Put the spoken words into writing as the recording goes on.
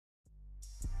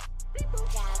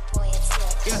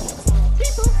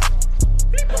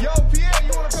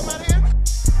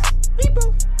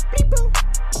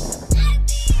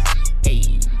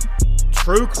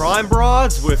True Crime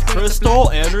Broads with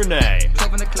Crystal and Renee.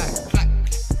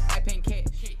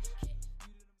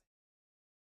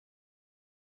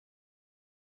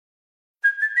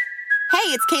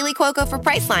 Hey, it's Kaylee Cuoco for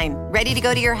Priceline. Ready to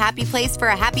go to your happy place for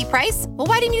a happy price? Well,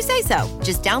 why didn't you say so?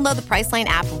 Just download the Priceline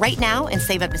app right now and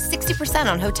save up to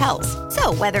 60% on hotels.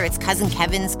 So whether it's Cousin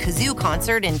Kevin's Kazoo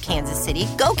Concert in Kansas City,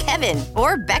 go Kevin,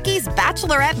 or Becky's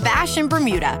Bachelorette Bash in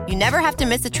Bermuda, you never have to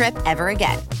miss a trip ever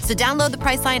again. So download the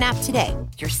Priceline app today.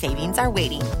 Your savings are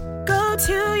waiting. Go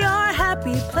to your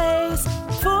happy place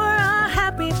for a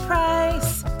happy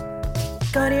price.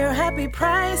 Go to your happy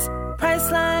price,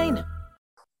 Priceline.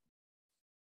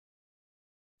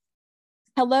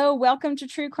 Hello, welcome to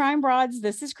True Crime Broads.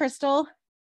 This is Crystal.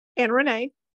 And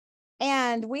Renee.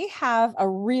 And we have a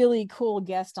really cool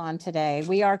guest on today.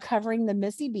 We are covering the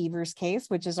MISSY BEVERS case,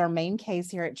 which is our main case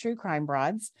here at True Crime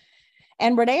Broads.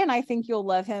 And Renee and I think you'll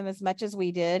love him as much as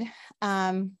we did.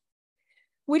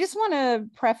 We just want to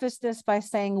preface this by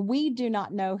saying we do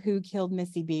not know who killed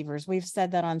MISSY BEVERS. We've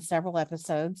said that on several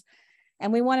episodes.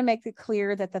 And we want to make it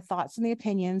clear that the thoughts and the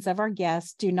opinions of our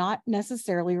guests do not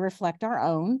necessarily reflect our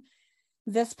own.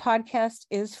 This podcast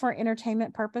is for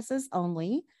entertainment purposes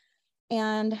only.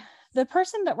 And the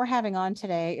person that we're having on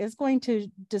today is going to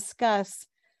discuss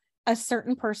a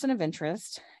certain person of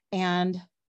interest. And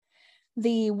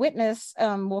the witness,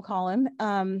 we'll call him,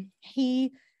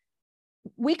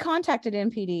 we contacted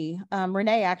MPD.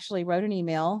 Renee actually wrote an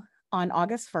email on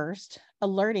August 1st,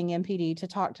 alerting MPD to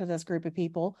talk to this group of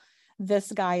people,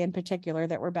 this guy in particular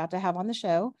that we're about to have on the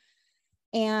show.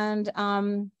 And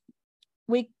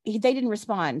they didn't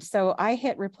respond. So I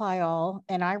hit reply all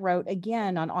and I wrote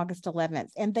again on August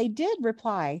 11th, and they did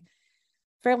reply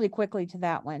fairly quickly to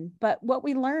that one. But what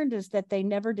we learned is that they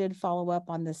never did follow up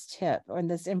on this tip or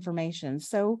this information.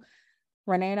 So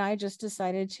Renee and I just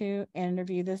decided to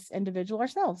interview this individual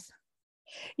ourselves.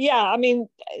 Yeah, I mean,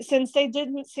 since they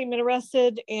didn't seem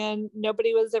interested and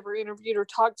nobody was ever interviewed or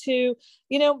talked to,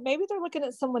 maybe they're looking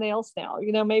at someone else now.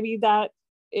 Maybe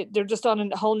they're just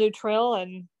on a whole new trail,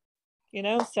 and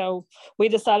so we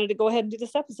decided to go ahead and do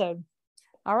this episode.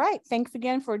 All right. Thanks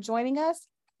again for joining us.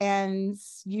 And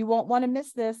you won't want to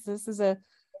miss this. This is a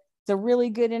really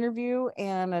good interview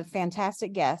and a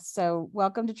fantastic guest. So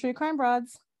welcome to True Crime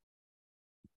Broads.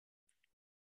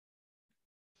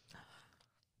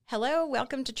 Hello.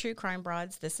 Welcome to True Crime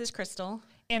Broads. This is Crystal.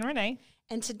 And Renee.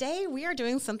 And today we are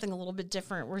doing something a little bit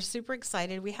different. We're super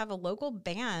excited. We have a local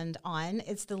band on.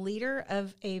 It's the leader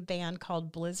of a band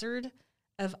called Blizzard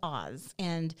of Oz,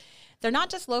 and they're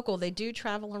not just local, they do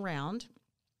travel around,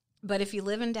 but if you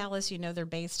live in Dallas, they're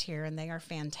based here, and they are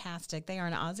fantastic. They are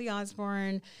an Ozzy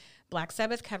Osbourne Black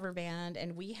Sabbath cover band,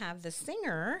 and we have the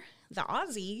singer, the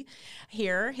Ozzy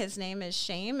here. His name is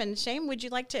Shame. And Shame, would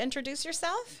you like to introduce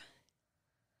yourself?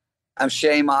 I'm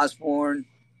Shame Osbourne.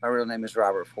 My real name is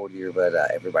Robert Fortier, but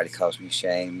everybody calls me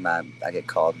Shame. I get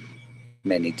called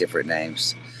many different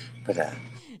names, but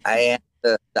I am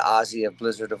the Ozzy of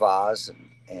Blizzard of Oz,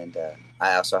 and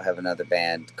I also have another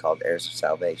band called Heirs of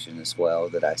Salvation as well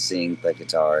that I sing, play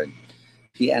guitar, and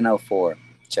piano for.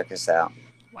 Check us out.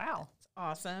 Wow.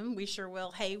 Awesome. We sure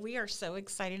will. Hey, we are so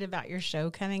excited about your show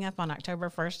coming up on October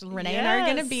 1st. And Renee and I are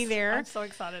going to be there. I'm so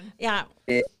excited. Yeah.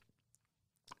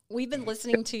 We've been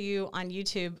listening to you on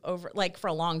YouTube for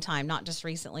a long time, not just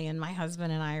recently. And my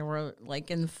husband and I were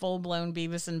in full blown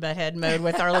Beavis and Butthead mode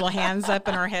with our little hands up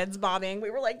and our heads bobbing. We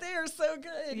were like, they are so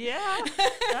good. Yeah,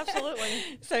 absolutely.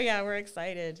 So yeah, we're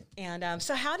excited. And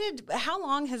so how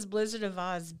long has Blizzard of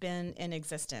Oz been in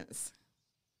existence?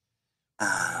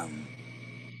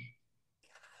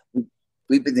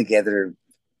 We've been together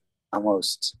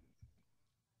almost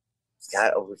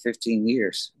over 15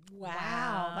 years.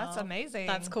 Wow, that's amazing.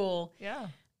 That's cool. Yeah.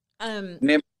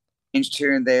 Members changed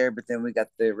here and there, but then we got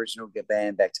the original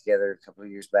band back together a couple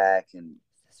of years back, and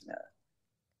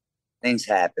things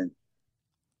happen.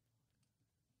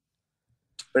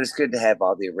 But it's good to have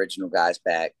all the original guys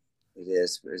back. It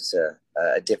is. It's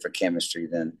a different chemistry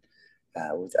than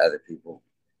with other people.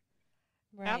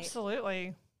 Right.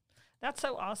 Absolutely. That's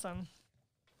so awesome.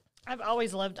 I've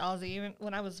always loved Ozzy. Even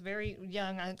when I was very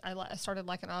young, I started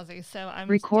liking Ozzy. So I'm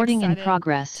recording in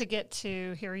progress to get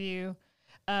to hear you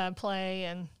play,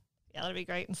 and that'd be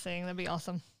great, and sing. That'd be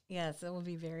awesome. Yes, it will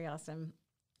be very awesome.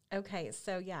 Okay,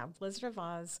 so yeah, Blizzard of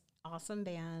Oz, awesome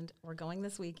band. We're going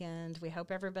this weekend. We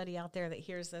hope everybody out there that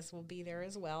hears this will be there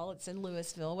as well. It's in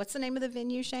Louisville. What's the name of the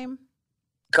venue, Shame?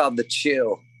 Called The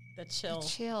Chill. The Chill. The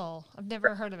Chill. I've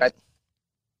never heard of it.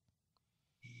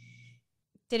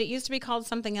 Did it used to be called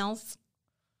something else?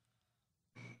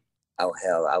 Oh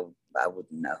hell, I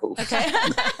wouldn't know. Okay.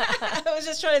 I was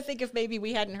just trying to think if maybe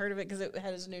we hadn't heard of it because it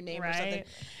had his new name or something.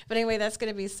 But anyway, that's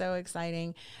going to be so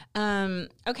exciting.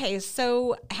 Okay,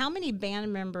 so how many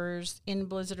band members in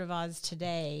Blizzard of Oz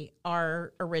today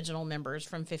are original members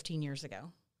from 15 years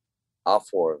ago? All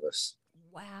 4 of us.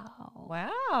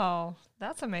 Wow.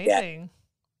 That's amazing. Yeah,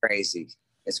 crazy.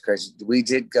 It's crazy. We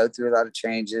did go through a lot of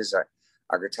changes.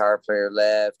 Our guitar player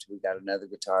left. We got another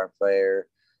guitar player.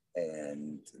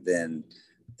 And then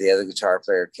the other guitar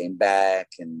player came back,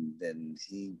 and then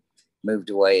he moved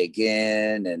away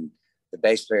again, and the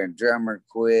bass player and drummer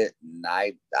quit, and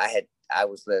I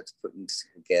was left putting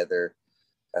together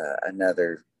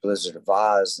another Blizzard of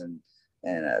Oz, and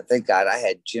thank God I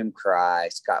had Jim Cry,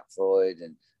 Scott Floyd,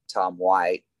 and Tom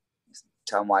White.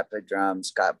 Tom White played drums,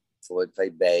 Scott Floyd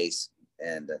played bass,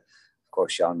 and of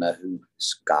course y'all know who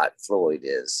Scott Floyd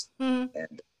is. Mm-hmm.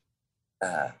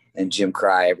 And Jim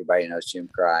Cry, everybody knows Jim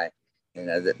Cry. You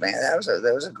know, that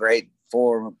was a great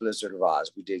form of Blizzard of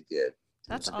Oz. We did good.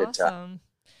 That's a good awesome. Time.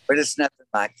 But it's nothing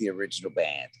like the original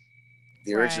band.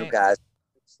 The original guys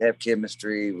have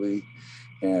chemistry. We,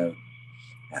 you know,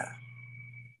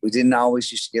 we didn't always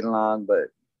used to get along, but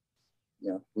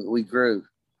you know, we grew.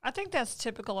 I think that's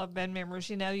typical of band members.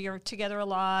 You know, you're together a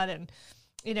lot, and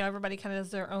you know, everybody kind of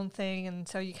does their own thing, and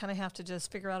so you kind of have to just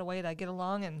figure out a way to get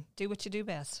along and do what you do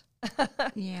best.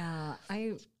 Yeah,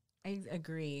 I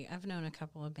agree. I've known a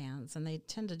couple of bands, and they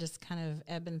tend to just kind of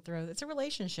ebb and flow. It's a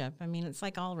relationship. I mean, it's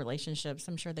like all relationships.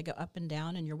 I'm sure they go up and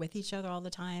down, and you're with each other all the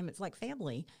time. It's like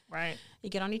family. Right. You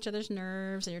get on each other's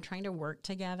nerves, and you're trying to work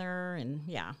together, and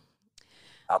yeah.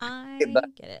 I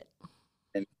get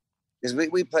it. Because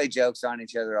we play jokes on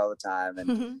each other all the time,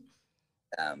 and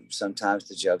sometimes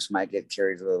the jokes might get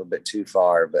carried a little bit too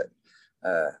far, but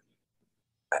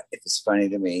if it's funny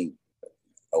to me,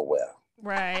 oh well.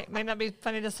 Right. May not be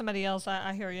funny to somebody else.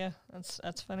 I hear you.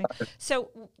 That's funny. So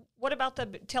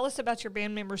tell us about your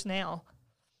band members now.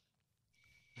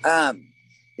 You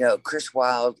know, Chris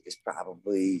Wilde is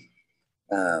probably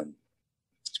one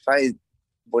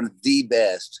of the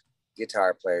best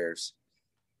guitar players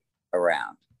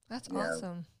around. That's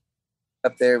awesome.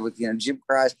 Up there with, you know, Jim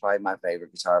Cry is probably my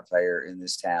favorite guitar player in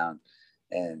this town.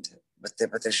 But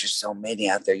there's just so many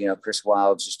out there. You know, Chris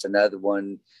Wilde's just another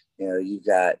one. You know, you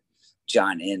got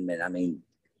John Inman. I mean,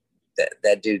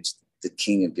 that dude's the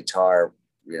king of guitar,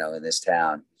 you know, in this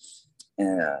town.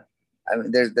 And I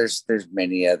mean, there's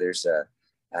many others.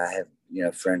 I have, you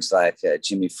know, friends like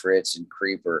Jimmy Fritz and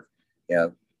Creeper. You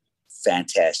know,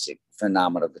 fantastic,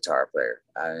 phenomenal guitar player.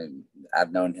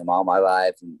 I've known him all my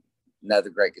life, and another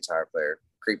great guitar player.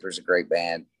 Creeper's a great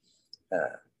band.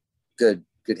 Good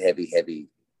heavy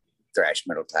thrash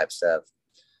metal type stuff.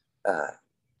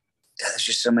 There's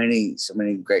just so many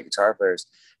great guitar players.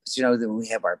 But you know, then we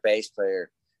have our bass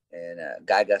player, and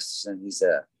Guy Gustafson. He's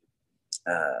a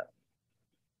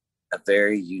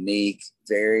very unique,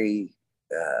 very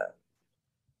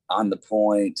on the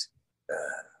point,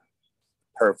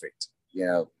 perfect. You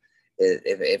know,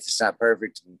 if it's not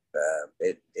perfect,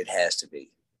 it has to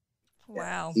be.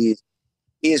 Wow. He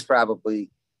is probably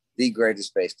the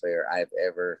greatest bass player I've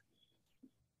ever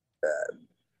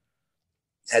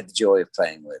had the joy of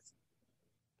playing with.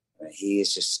 I mean,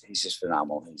 he's just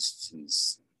phenomenal.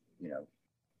 He's you know,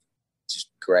 just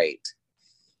great.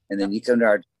 And then you come to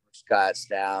our Scott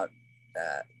Stout.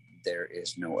 There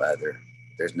is no other.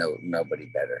 There's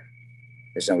nobody better.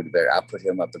 There's nobody better. I'll put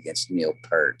him up against Neil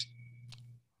Peart.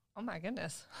 Oh my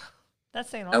goodness, that's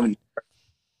saying a lot.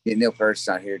 Neil Peart's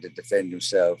not here to defend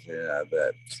himself,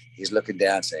 but he's looking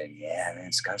down saying, yeah,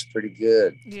 man, Scott's pretty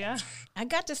good. Yeah. I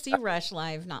got to see Rush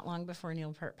live not long before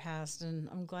Neil Peart passed, and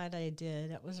I'm glad I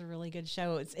did. It was a really good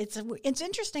show. It's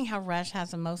interesting how Rush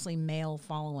has a mostly male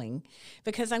following,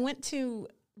 because I went to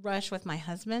Rush with my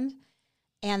husband,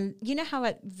 and you know how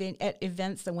at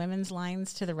events the women's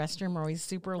lines to the restroom are always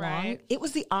super long? It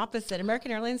was the opposite.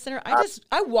 American Airlines Center,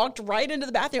 I walked right into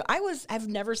the bathroom. I've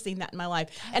never seen that in my life.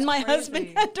 That's and my crazy.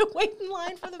 husband had to wait in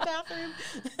line for the bathroom.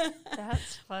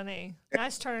 That's funny.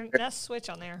 Nice switch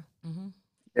on there. Mm-hmm.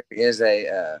 There is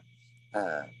a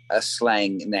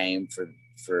slang name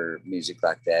for music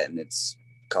like that, and it's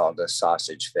called a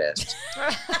sausage fest.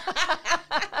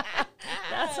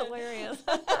 That's hilarious.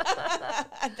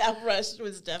 That Rush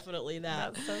was definitely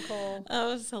that. That's so cool. That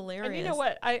was hilarious. And you know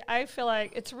what? I feel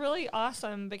like it's really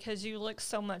awesome because you look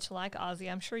so much like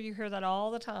Ozzy. I'm sure you hear that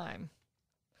all the time.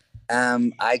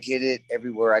 I get it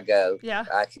everywhere I go. Yeah.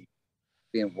 I can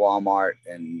be in Walmart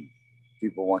and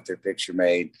people want their picture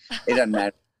made. It doesn't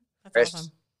matter. That's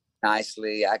awesome.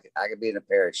 Nicely. I could be in a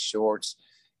pair of shorts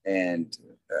and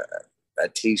a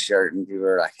t-shirt, and people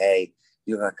are like, hey,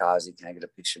 you look like Ozzy. Can I get a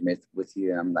picture with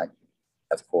you? And I'm like,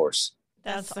 of course.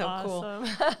 That's so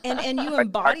awesome. cool. And you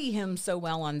embody him so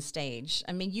well on stage.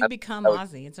 I mean, you become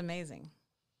Ozzy. It's amazing.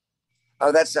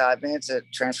 Oh, that's man, it's a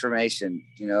transformation.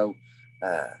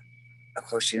 Of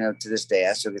course, to this day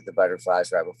I still get the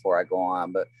butterflies right before I go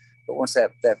on. But once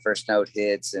that first note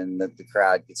hits and the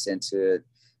crowd gets into it,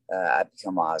 I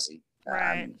become Ozzy.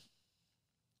 Right.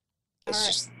 It's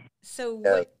just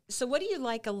So what do you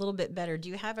like a little bit better? Do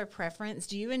you have a preference?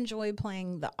 Do you enjoy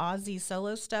playing the Ozzy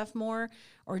solo stuff more,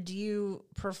 or do you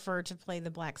prefer to play the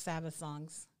Black Sabbath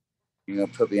songs? You're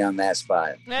gonna put me on that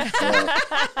spot.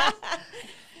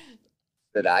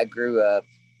 But I grew up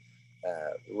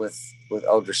with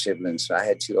older siblings. So I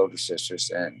had two older sisters,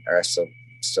 or I still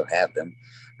have them.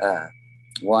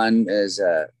 One is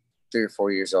 3 or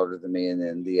 4 years older than me, and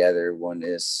then the other one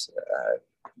is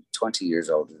 20 years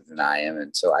older than I am.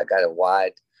 And so I got a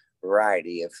wide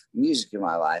variety of music in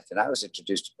my life. And I was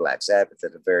introduced to Black Sabbath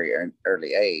at a very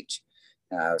early age.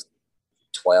 I was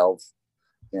 12,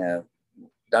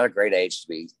 not a great age to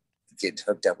be getting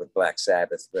hooked up with Black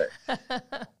Sabbath, but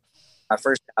my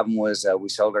first album was We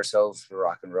Sold Our Souls for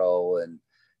Rock and Roll, and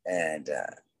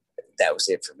that was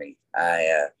it for me.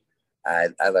 I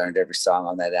learned every song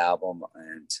on that album,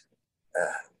 and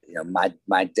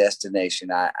my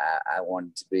destination. I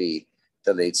wanted to be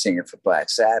the lead singer for Black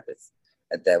Sabbath.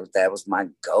 And that was my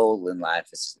goal in life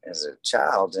as a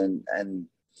child, and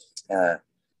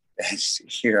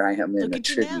here I am in Look a at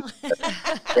you tribute. now.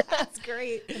 That's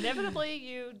great. Inevitably,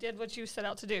 you did what you set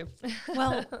out to do.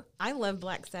 Well, I love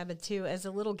Black Sabbath too. As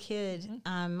a little kid,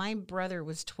 my brother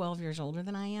was 12 years older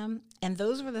than I am, and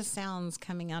those were the sounds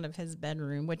coming out of his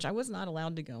bedroom, which I was not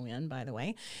allowed to go in, by the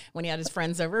way, when he had his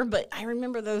friends over. But I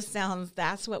remember those sounds.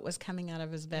 That's what was coming out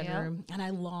of his bedroom, and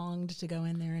I longed to go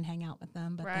in there and hang out with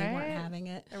them, but they weren't having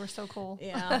it. They were so cool.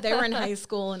 Yeah, they were in high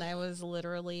school, and I was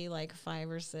literally like 5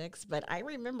 or 6. But I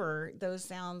remember those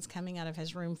sounds coming out of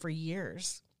his room for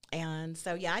years. And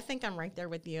so, yeah, I think I'm right there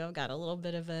with you. I've got a little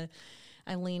bit of I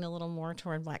lean a little more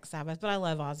toward Black Sabbath, but I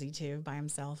love Ozzy too by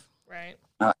himself. Right.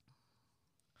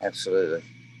 Absolutely.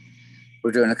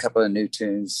 We're doing a couple of new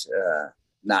tunes,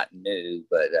 not new,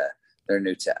 but they're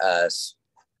new to us.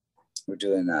 We're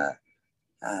doing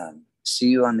See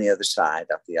You on the Other Side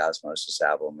off the Osmosis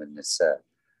album. And it's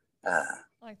I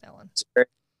like that one. It's a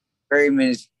very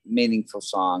meaningful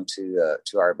song to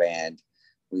our band.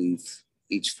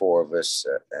 Each 4 of us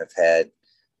have had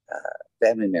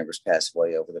family members pass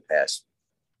away over the past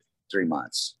 3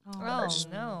 months. Oh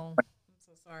no! I'm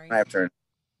so sorry. After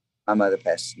my mother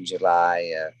passed in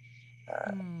July,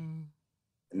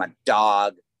 my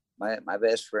dog, my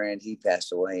best friend, he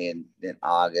passed away in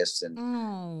August, and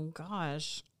oh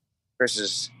gosh,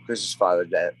 Chris's father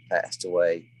passed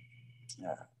away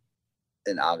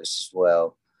in August as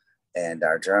well. And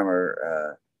our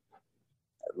drummer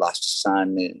lost a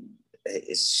son.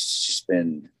 It's just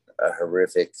been a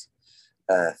horrific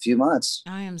few months.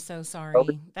 I am so sorry.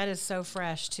 That is so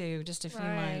fresh too. Just a few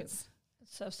months.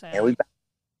 It's so sad. And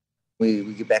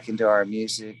we get back into our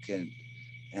music, and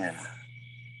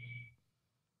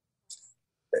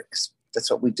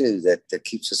that's what we do. That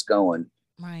keeps us going.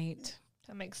 Right.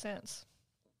 That makes sense.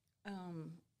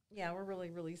 Yeah, we're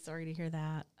really, really sorry to hear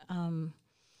that.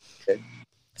 Okay.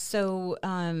 So,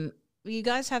 you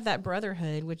guys have that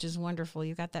brotherhood, which is wonderful.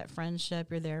 You've got that friendship.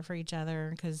 You're there for each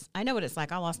other. Because I know what it's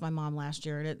like. I lost my mom last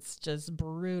year, and it's just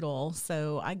brutal.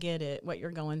 So I get it, what you're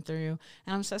going through.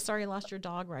 And I'm so sorry you lost your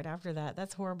dog right after that.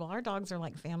 That's horrible. Our dogs are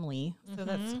like family. So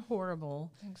that's horrible.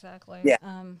 Exactly. Yeah.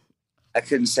 I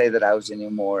couldn't say that I was any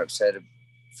more upset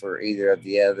for either of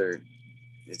the other.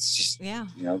 It's just,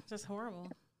 just horrible.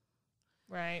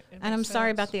 Right. And I'm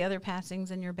sorry about the other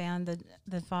passings in your band,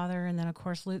 the father, and then of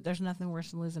course, there's nothing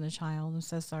worse than losing a child. I'm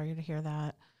so sorry to hear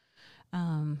that.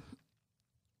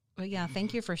 But yeah,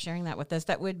 thank you for sharing that with us.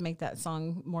 That would make that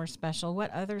song more special.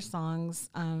 What other songs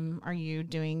are you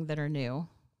doing that are new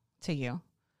to you?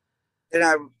 And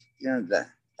not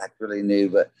really new,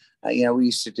 but we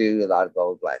used to do a lot of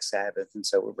old Black Sabbath, and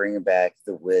so we're bringing back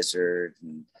The Wizard.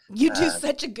 And you do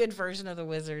such a good version of The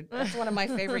Wizard. That's one of my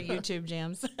favorite YouTube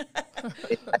jams. I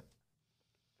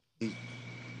think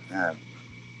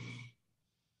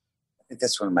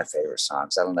that's one of my favorite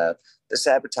songs. I don't know. The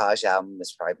Sabotage album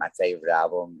is probably my favorite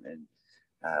album, and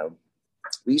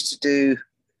we used to do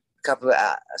a couple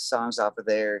of songs off of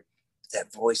there.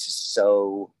 That voice is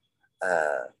so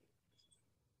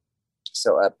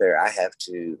up there. I have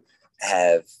to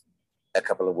have a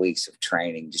couple of weeks of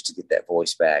training just to get that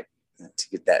voice back, to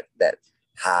get that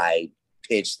high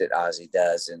pitch that Ozzy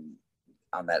does and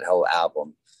on that whole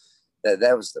album.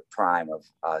 That was the prime of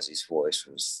Ozzy's voice,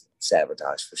 was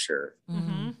Sabotage for sure.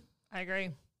 Mm-hmm. I agree.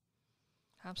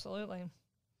 Absolutely.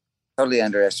 totally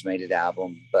underestimated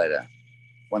album, but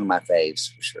one of my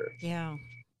faves for sure. Yeah.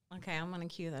 Okay, I'm gonna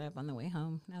cue that up on the way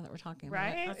home. Now that we're talking about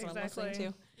Right? it, that's what I'm listening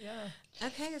to. Yeah.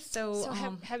 Okay, so So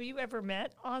have you ever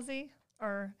met Ozzy,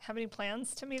 or have any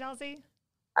plans to meet Ozzy?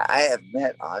 I have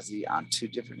met Ozzy on 2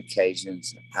 different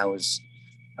occasions. I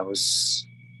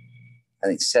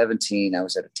think 17. I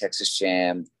was at a Texas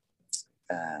Jam.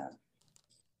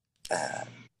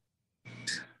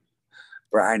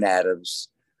 Bryan Adams.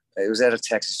 It was at a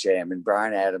Texas Jam, and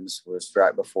Bryan Adams was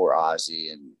right before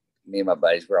Ozzy, and me and my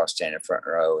buddies were all standing front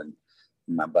row, and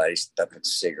my buddies stuffing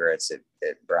cigarettes at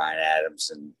Bryan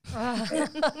Adams, and I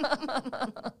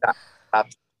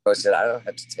said, I don't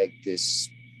have to take this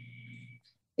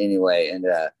anyway, and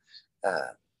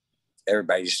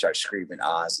everybody just started screaming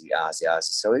Ozzy, Ozzy, Ozzy.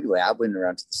 So anyway, I went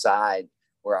around to the side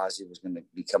where Ozzy was going to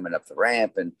be coming up the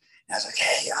ramp, and I was like,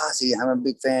 "Hey, Ozzy, I'm a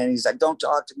big fan." He's like, "Don't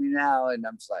talk to me now," and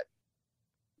I'm just like,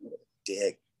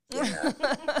 "Dick," you know.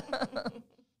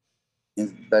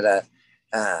 But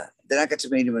then I got to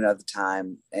meet him another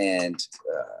time, and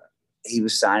he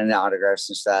was signing autographs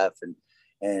and stuff, and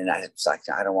I was like,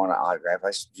 "I don't want an autograph.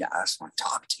 I just want to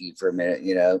talk to you for a minute,"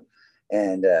 you know,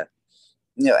 and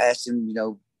asked him,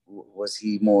 was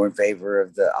he more in favor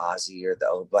of the Ozzy or the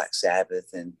old Black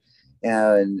Sabbath, and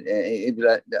and he'd be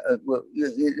like, well,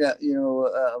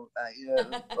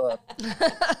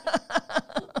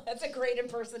 that's a great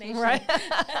impersonation, right?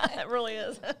 It really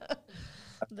is.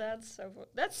 That's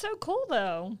so cool,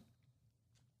 though.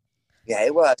 Yeah,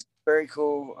 it was very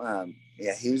cool.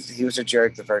 Yeah, he was a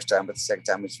jerk the first time, but the second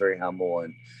time he was very humble,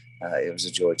 and it was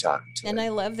a joy talking to him. And I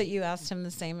love that you asked him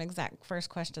the same exact first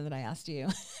question that I asked you.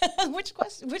 Which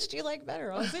do you like better,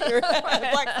 Ozzy or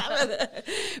Black Sabbath?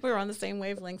 We were on the same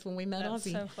wavelength when we met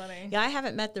Ozzy. That's so funny. Yeah, I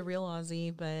haven't met the real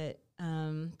Ozzy, but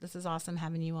this is awesome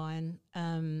having you on.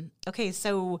 Okay,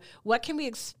 so what can we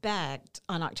expect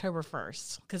on October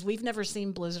 1st? Because we've never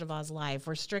seen Blizzard of Oz live.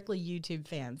 We're strictly YouTube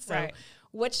fans. So right.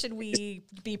 What should we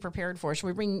be prepared for? Should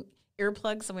we bring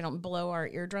earplugs so we don't blow our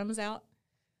eardrums out?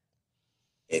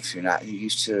 If you're not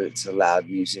used to loud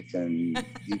music and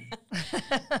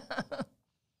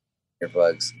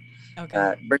earplugs,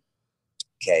 bring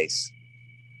case.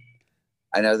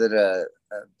 I know that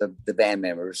the band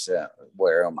members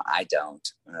wear them. I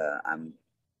don't.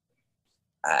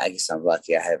 I guess I'm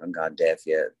lucky. I haven't gone deaf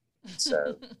yet.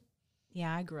 So.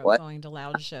 Yeah, I grew up going to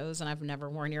loud shows, and I've never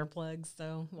worn earplugs.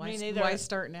 So why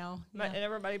start now? And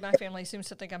everybody in my family seems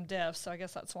to think I'm deaf, so I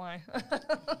guess that's why.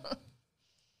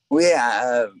 Well,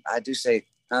 yeah, I do say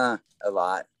a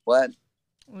lot. What?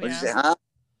 What did you say, huh?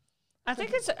 I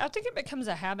think it becomes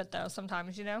a habit, though,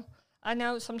 sometimes, I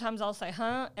know sometimes I'll say,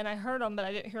 huh, and I heard them, but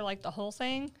I didn't hear, like, the whole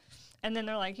thing. And then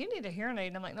they're like, you need a hearing aid.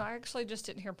 And I'm like, no, I actually just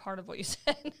didn't hear part of what you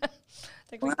said. I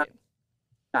think we did.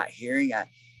 Not hearing,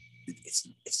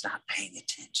 it's not paying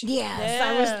attention.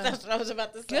 Yes, that's what I was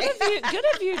about to say. Good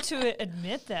of you to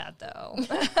admit that, though.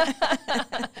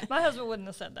 My husband wouldn't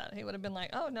have said that. He would have been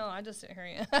like, oh, no, I just didn't hear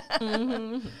you.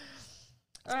 Mm-hmm.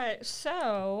 All right,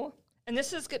 so, and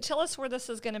tell us where this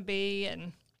is going to be.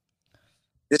 And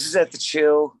this is at the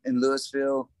Chill in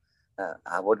Louisville.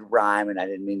 I would rhyme, and I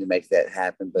didn't mean to make that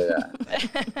happen, but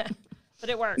but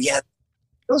it worked. Yeah,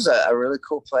 it was a really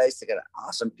cool place. They got an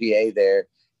awesome PA there.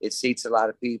 It seats a lot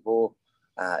of people.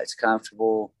 It's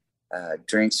comfortable.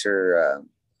 Drinks are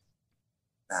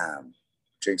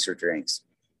drinks.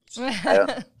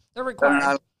 They're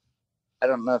required. I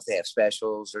don't know if they have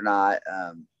specials or not.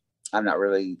 I'm not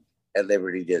really at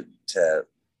liberty to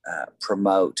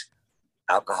promote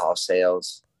alcohol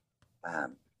sales.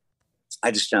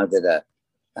 I just know that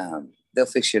they'll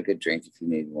fix you a good drink if you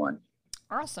need one.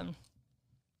 Awesome.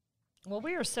 Well,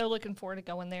 we are so looking forward to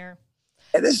going there.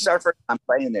 And this is our first time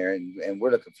playing there, and we're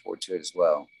looking forward to it as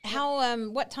well.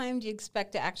 What time do you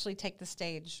expect to actually take the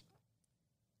stage?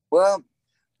 Well,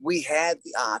 we had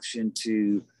the option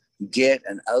to get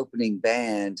an opening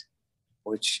band,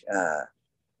 which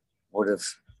would have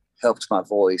helped my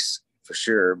voice for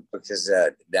sure, because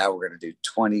now we're going to do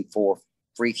 24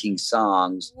 freaking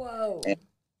songs. Whoa. And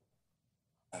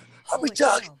I'll be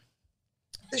talking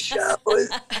the show.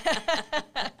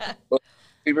 Well,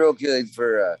 be real good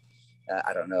for...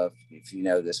 I don't know if you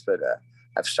know this, but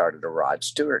I've started a Rod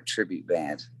Stewart tribute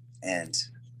band, and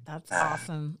that's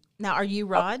awesome. Now, are you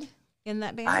Rod in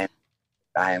that band?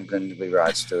 I am going to be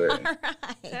Rod Stewart. All right.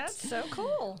 That's so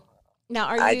cool. Now,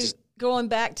 are you going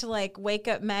back to like Wake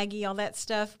Up Maggie, all that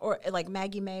stuff, or like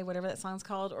Maggie May, whatever that song's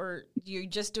called, or you're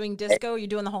just doing disco? Or you're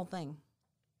doing the whole thing?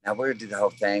 Now we're going to do the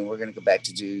whole thing. We're going to go back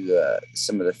to do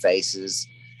some of the faces.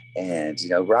 And,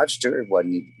 Rod Stewart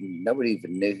nobody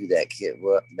even knew who that cat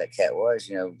was,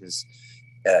 because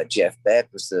Jeff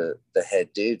Beck was the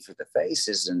head dude for the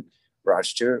faces, and Rod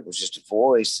Stewart was just a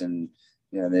voice. And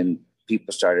then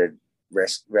people started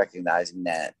recognizing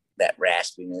that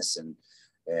raspiness, and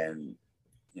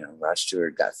Rod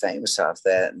Stewart got famous off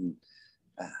that. And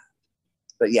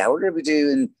but yeah, we're gonna be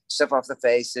doing stuff off the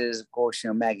faces. Of course,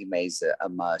 Maggie Mae's a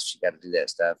must. You got to do that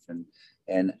stuff,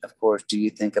 and of course, do you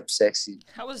think I'm sexy?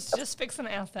 I was just fixing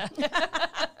to ask that.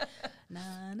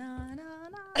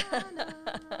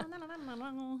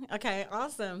 Okay,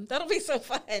 awesome. That'll be so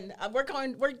fun.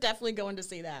 We're definitely going to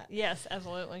see that. Yes,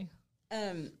 absolutely.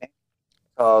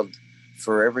 Called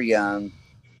Forever Young,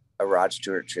 a Rod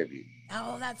Stewart tribute.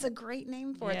 Oh, that's a great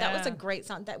name for it. That was a great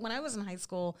song. That when I was in high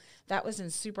school, that was in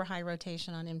super high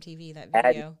rotation on MTV, that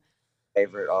video.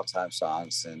 Favorite all-time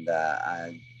songs, and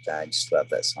I just love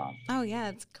that song. Oh yeah,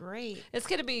 it's great. It's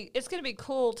gonna be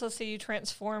cool to see you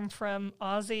transform from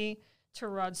Ozzy to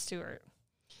Rod Stewart.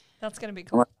 That's gonna be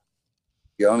cool.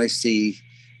 You only can see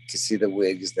the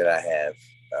wigs that I have.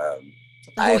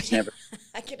 I've never.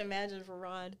 I can imagine for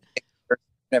Rod.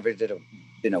 Never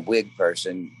been a wig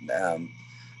person,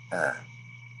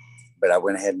 but I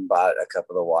went ahead and bought a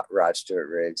couple of Rod Stewart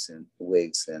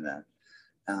wigs, and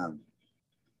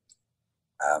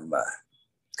I'm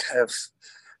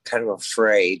kind of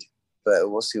afraid,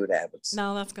 but we'll see what happens.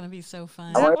 No, that's going to be so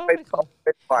fun. I want to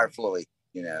play Firefly,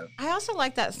 I also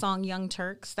like that song Young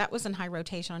Turks. That was in high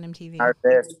rotation on MTV. Our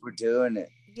best, we're doing it.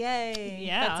 Yay.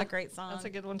 Yeah. That's a great song. That's a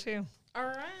good one too. All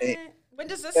right. When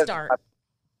does this start?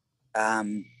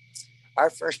 Our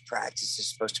first practice is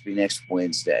supposed to be next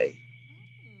Wednesday.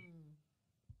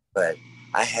 But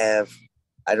I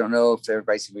don't know if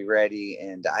everybody's gonna be ready,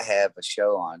 and I have a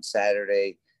show on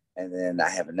Saturday, and then I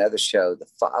have another show the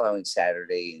following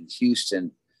Saturday in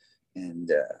Houston, and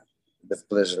with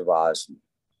Blizzard of Oz.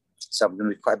 So I'm gonna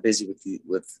be quite busy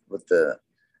with the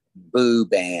Boo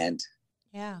band.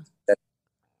 Yeah.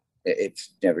 If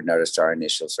you've never noticed, our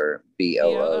initials are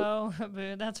BOO.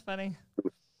 Boo, that's funny.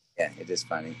 Yeah, it is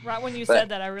funny. Right when you said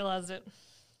that, I realized it.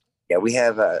 Yeah, we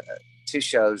have 2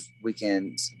 shows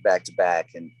weekends back to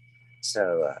back, and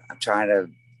so I'm trying to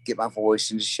get my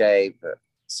voice into shape.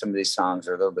 Some of these songs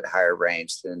are a little bit higher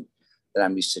range than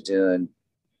I'm used to doing,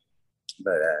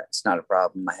 but it's not a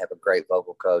problem. I have a great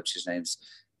vocal coach. His name's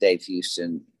Dave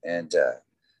Houston, and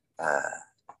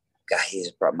God, he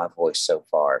has brought my voice so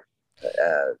far.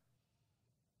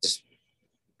 Just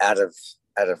out of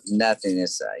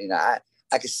nothingness,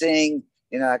 I could sing,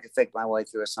 I could fake my way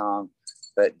through a song,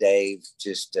 but Dave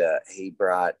just, he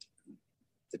brought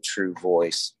the true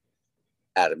voice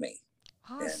out of me.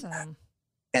 Awesome. And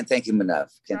I can't thank him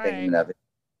enough. Thank him enough.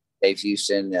 Dave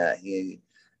Houston, the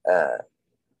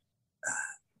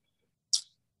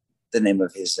name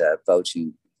of his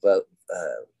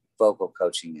vocal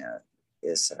coaching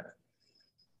is,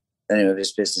 the name of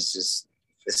his business is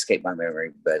escaped my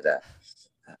memory, but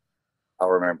I'll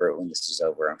remember it when this is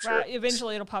over, I'm sure. Right,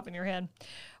 eventually it'll pop in your head.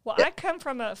 Well, I come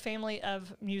from a family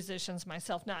of musicians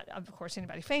myself, not, of course,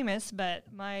 anybody famous, but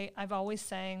I've always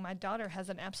sang. My daughter has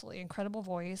an absolutely incredible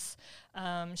voice.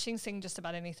 She can sing just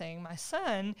about anything. My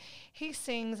son, he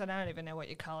sings, and I don't even know what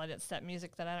you call it. It's that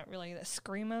music that I don't really, that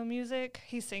screamo music.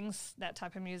 He sings that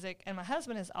type of music. And my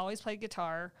husband has always played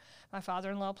guitar. My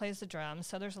father-in-law plays the drums.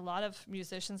 So there's a lot of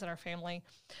musicians in our family.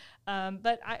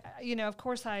 But of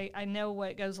course, I know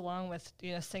what goes along with,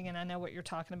 singing. I know what you're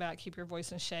talking about, keep your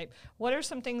voice in shape. What are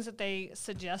some things that they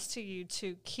suggest to you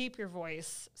to keep your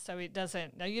voice so it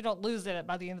doesn't, now you don't lose it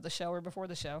by the end of the show or before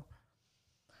the show?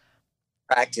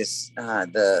 Practice.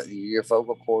 Your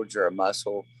vocal cords are a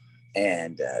muscle,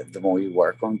 and the more you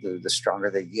work on them, the stronger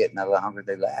they get and the longer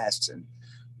they last. And,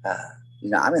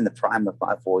 I'm in the prime of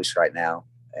my voice right now,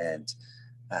 and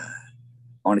I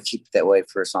want to keep it that way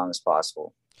for as long as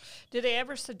possible. Do they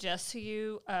ever suggest to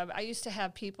you, I used to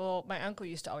have people, my uncle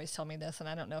used to always tell me this, and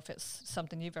I don't know if it's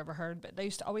something you've ever heard, but they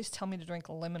used to always tell me to drink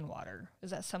lemon water.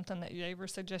 Is that something that you ever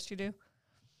suggest you do?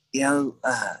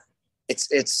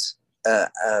 It's a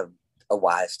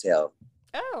wives' tale.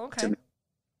 Oh, okay.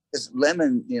 Because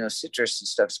lemon, citrus and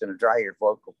stuff is going to dry your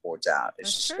vocal cords out. It's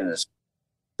That's just true. going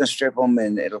to strip them,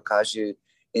 and it'll cause you,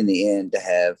 in the end, to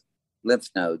have lymph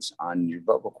nodes on your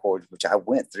vocal cords, which I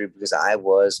went through because I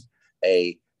was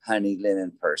a honey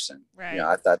lemon person. Right.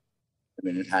 I thought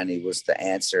lemon and honey was the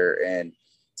answer, and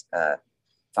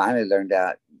finally learned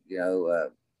out.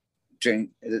 Drink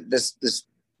this. This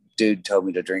dude told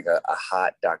me to drink a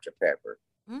hot Dr. Pepper.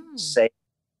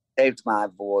 Saved my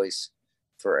voice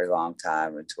for a long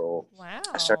time until I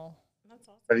started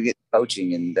getting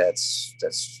coaching, and that's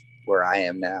where I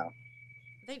am now.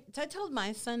 I told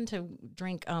my son to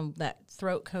drink that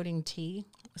throat coating tea,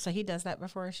 so he does that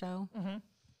before a show. Mm-hmm.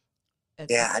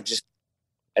 Yeah, I just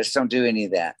don't do any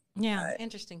of that. Yeah,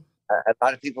 interesting. A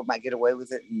lot of people might get away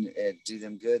with it and do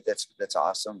them good. That's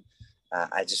awesome.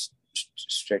 I just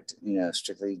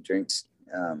strictly drink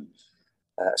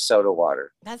soda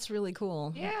water. That's really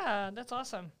cool. Yeah, that's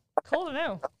awesome. Cool to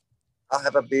know. I'll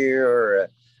have a beer or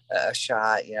a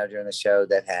shot, during the show.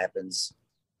 That happens.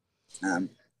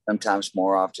 Sometimes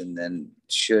more often than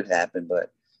should happen,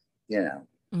 but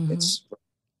it's.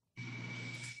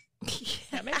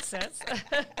 That makes sense.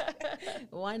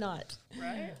 Why not?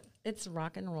 Right. It's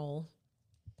rock and roll.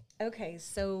 Okay,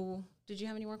 so did you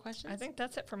have any more questions? I think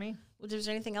that's it for me. Well, is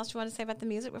there anything else you want to say about the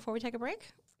music before we take a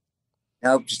break?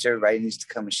 Nope, just everybody needs to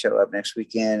come and show up next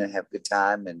weekend and have a good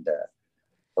time, and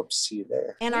hope to see you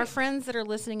there. And our friends that are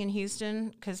listening in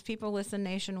Houston, because people listen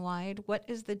nationwide, what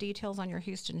is the details on your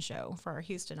Houston show for our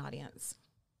Houston audience?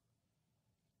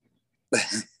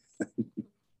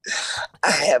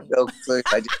 I have no clue.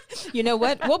 You know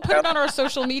what? We'll put it on our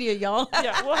social media, y'all.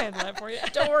 Yeah, we'll handle that for you.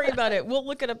 Don't worry about it. We'll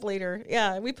look it up later.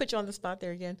 Yeah, we put you on the spot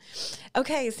there again.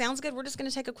 Okay, sounds good. We're just going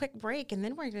to take a quick break, and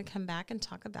then we're going to come back and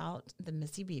talk about the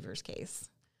Missy Beavers case.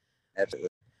 Absolutely.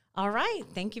 All right.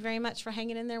 Thank you very much for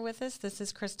hanging in there with us. This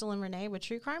is Crystal and Renee with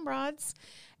True Crime Broads,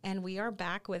 and we are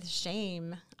back with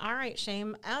Shame. All right,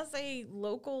 Shame, as a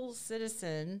local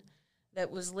citizen that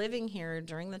was living here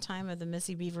during the time of the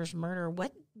Missy Beavers murder,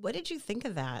 what did you think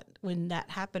of that when that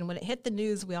happened? When it hit the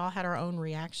news, we all had our own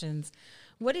reactions.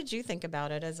 What did you think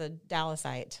about it as a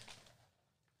Dallasite?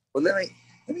 Well, let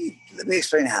me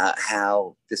explain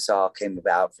how this all came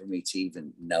about for me to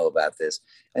even know about this.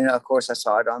 And of course, I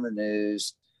saw it on the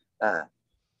news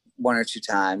one or two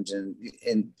times, and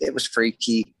it was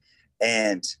freaky.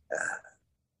 And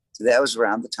that was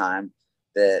around the time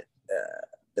that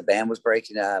the band was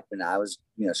breaking up, and I was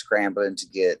scrambling to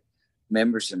get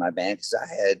members in my band because I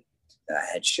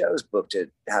had shows booked at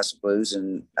House of Blues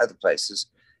and other places,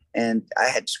 and I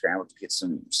had to scramble to get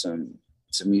some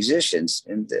musicians.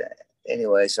 And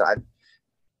anyway, so I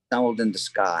stumbled into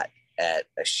Scott at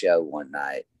a show one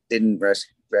night, didn't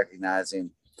recognize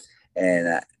him,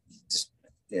 and just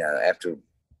after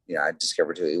I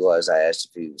discovered who he was, I asked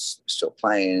if he was still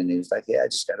playing, and he was like, "Yeah, I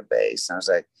just got a bass." And I was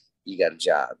like, "You got a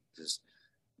job," because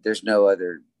there's no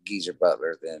other Geezer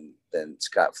Butler than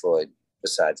Scott Floyd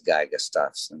besides Guy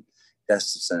Gustafson.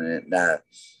 And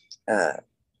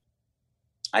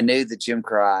I knew that Jim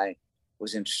Cry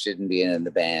was interested in being in the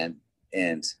band,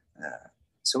 and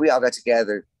so we all got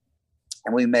together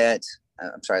and we met.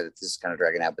 I'm sorry that this is kind of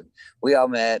dragging out, but we all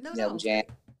met. We jammed.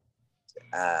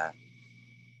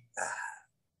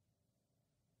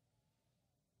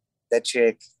 That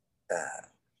chick.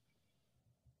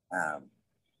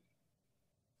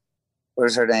 What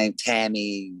was her name?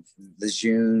 Tammy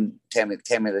Lejeune.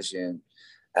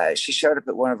 She showed up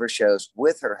at one of her shows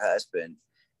with her husband.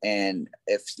 And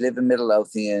if you live in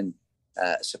Midlothian,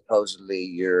 supposedly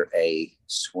you're a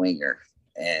swinger.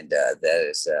 And that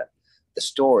is the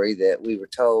story that we were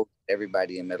told.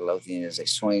 Everybody in Midlothian is a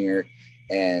swinger.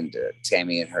 And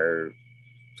Tammy and her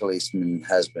policeman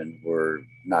husband were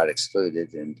not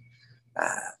excluded. And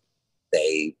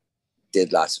they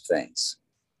did lots of things.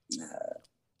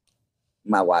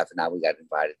 My wife and I, we got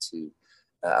invited to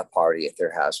a party at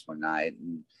their house one night,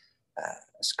 and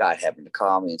Scott happened to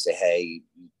call me and say, "Hey,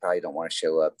 you probably don't want to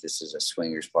show up. This is a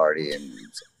swingers party." And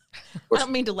I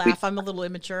don't mean to laugh. I'm a little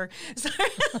immature.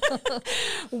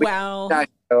 Wow.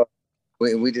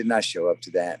 We did not show up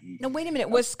to that. No, wait a minute.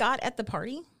 Was Scott at the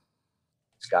party?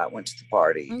 Scott went to the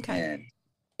party, and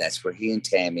that's where he and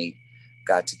Tammy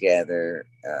got together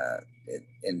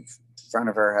in front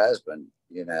of her husband,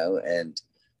 and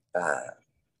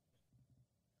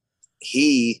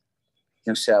he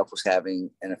himself was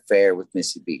having an affair with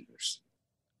Missy Beavers,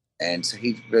 and so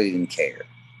he really didn't care.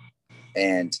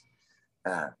 And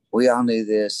we all knew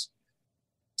this.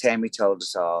 Tammy told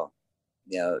us all.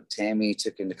 Tammy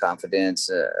took into confidence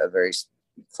a very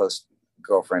close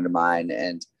girlfriend of mine,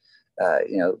 and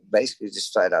basically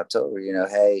just flat out told her,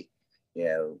 "Hey,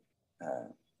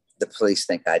 the police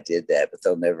think I did that, but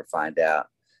they'll never find out.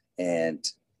 And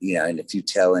and if you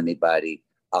tell anybody,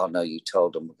 I'll know you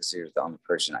told them because you're the only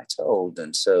person I told."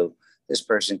 And so this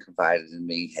person confided in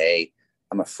me, "Hey,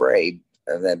 I'm afraid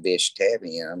of that bitch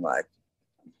Tabby." And I'm like,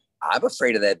 "I'm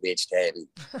afraid of that bitch Tabby."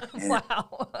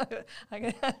 Wow. I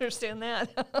can understand that.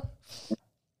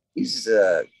 He's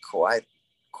quite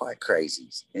crazy.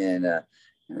 And I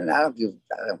don't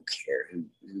care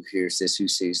who hears this, who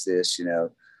sees this,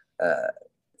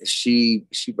 she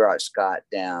brought Scott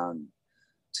down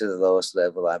to the lowest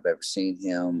level I've ever seen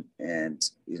him. And,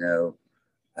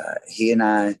 he and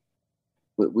I,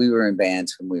 we were in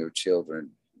bands when we were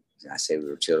children. I say we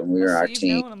were children. We Oh, were so our you've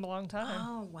teen. known him a long time.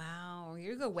 Oh, wow.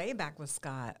 You go way back with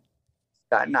Scott.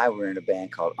 Scott and I were in a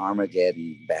band called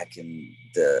Armageddon back in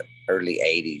the early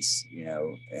 '80s, you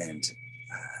know, and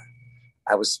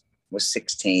I was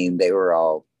 16. They were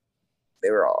all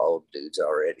old dudes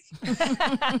already.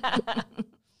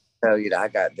 So, you know, I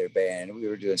got their band. We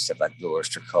were doing stuff like Blue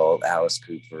Oyster Cult, Alice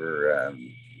Cooper,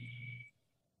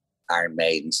 Iron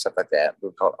Maiden, stuff like that. We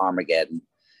were called Armageddon.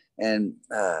 And,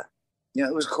 you know,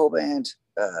 it was a cool band.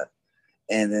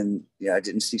 And then, you know, I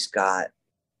didn't see Scott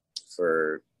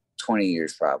for 20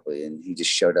 years probably. And he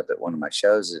just showed up at one of my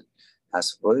shows at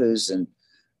House of Blues. And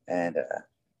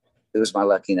it was my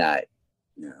lucky night.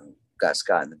 You know, got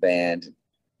Scott in the band.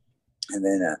 And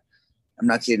then, I'm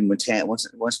not kidding. When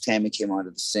once Tammy came onto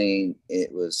the scene,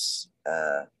 it was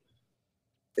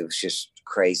just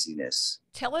craziness.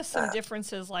 Tell us some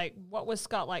differences. Like, what was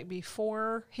Scott like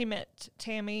before he met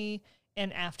Tammy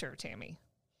and after Tammy?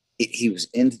 He was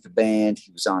into the band.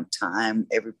 He was on time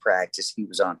every practice. He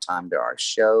was on time to our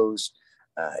shows.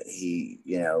 He,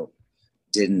 you know,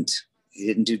 didn't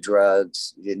do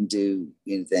drugs. He didn't do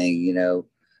anything. You know,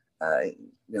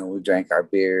 we drank our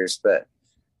beers, but.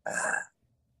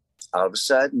 All of a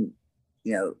sudden,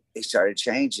 you know, it started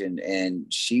changing, and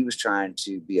she was trying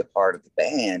to be a part of the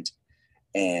band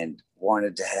and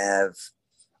wanted to have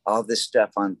all this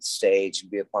stuff on stage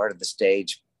and be a part of the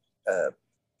stage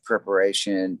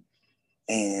preparation.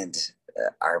 And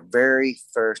our very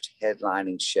first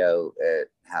headlining show at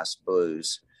House of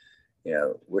Blues, you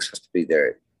know, we're supposed to be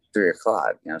there at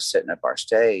 3:00, you know, setting up our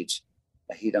stage.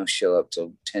 He don't show up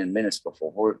till 10 minutes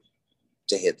before we're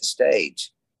to hit the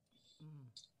stage.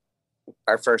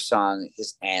 Our first song,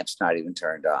 his amp's not even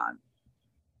turned on.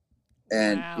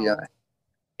 And, wow. You know,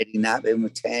 had he not been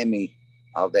with Tammy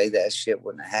all day, that shit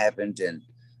wouldn't have happened. And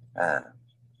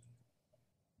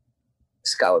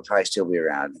Scott would probably still be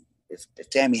around. If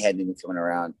Tammy hadn't even come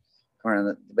around,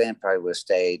 the band probably would have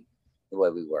stayed the way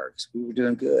we were. 'Cause we were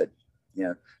doing good. You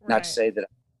know, not to say that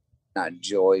I not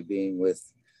enjoy being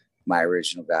with my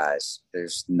original guys.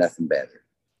 There's nothing better.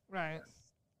 Right.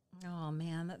 Oh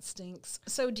man, that stinks.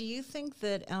 So do you think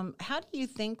that, how do you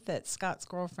think that Scott's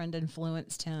girlfriend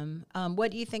influenced him? What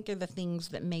do you think are the things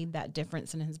that made that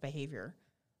difference in his behavior?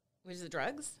 Was it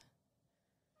drugs?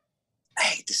 I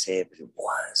hate to say it, but it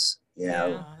was, you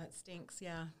know. Oh, that stinks.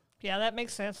 Yeah. Yeah, that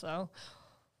makes sense though.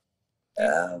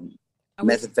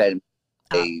 Methamphetamine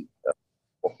is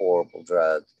a horrible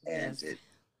drug, and Yes.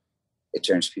 it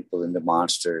turns people into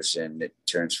monsters, and it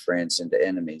turns friends into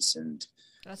enemies, and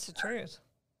That's the truth.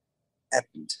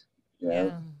 happened, you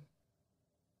know.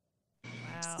 Yeah.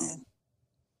 Wow.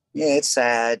 Yeah, it's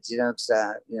sad, you know, because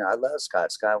I love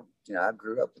Scott. Scott, you know, I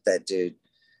grew up with that dude,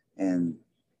 and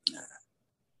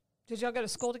Did y'all go to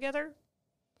school together?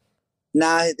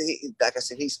 nah, like I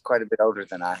said, he's quite a bit older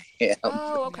than I am.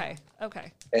 Oh, okay.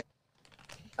 Okay.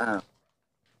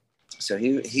 So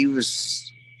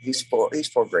he's four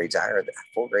grades higher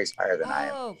than I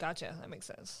am. Oh, gotcha. That makes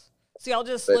sense. So y'all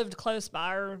just But- lived close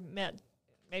by or met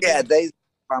maybe? Yeah, they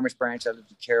Farmers Branch. I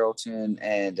lived in Carrollton,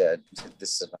 and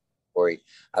this is a story.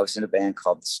 I was in a band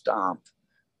called The Stomp.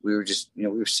 We were just, you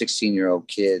know, we were 16-year-old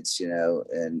kids, you know,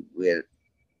 and we had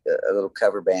a little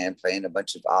cover band playing a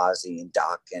bunch of Ozzy and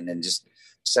Dokken and just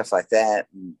stuff like that.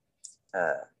 And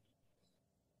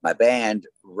my band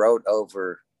wrote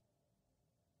over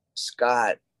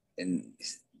Scott and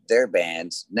their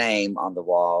band's name on the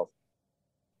wall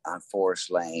on Forest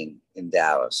Lane in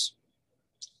Dallas.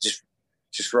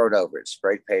 Just wrote over it,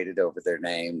 spray painted over their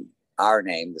name, our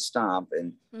name, The Stomp,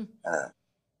 and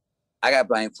I got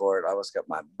blamed for it. I almost got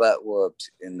my butt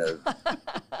whooped in the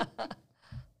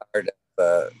part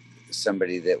of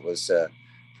somebody that was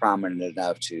prominent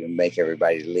enough to make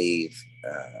everybody leave.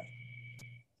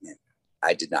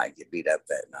 I did not get beat up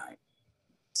that night.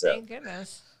 So, Thank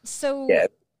goodness. So yeah.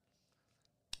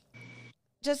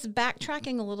 just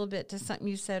backtracking a little bit to something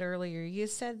you said earlier, you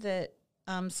said that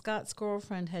Scott's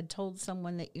girlfriend had told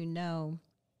someone that you know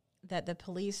that the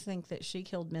police think that she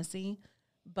killed Missy,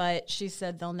 but she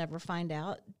said they'll never find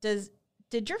out.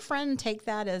 Did your friend take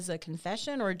that as a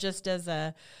confession or just as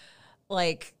a,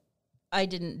 like, I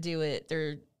didn't do it,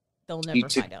 they'll never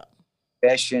find out?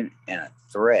 Confession and a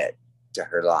threat to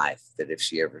her life that if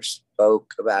she ever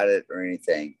spoke about it or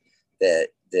anything, that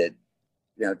you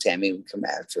know, Tammy would come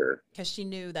after her. Because she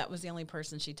knew that was the only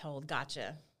person she told.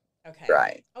 Gotcha. Okay.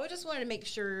 Right. I just wanted to make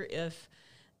sure if,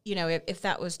 you know, if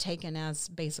that was taken as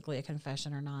basically a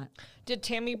confession or not. Did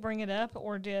Tammy bring it up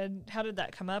or how did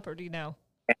that come up, or do you know?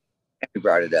 We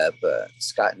brought it up.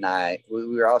 Scott and I,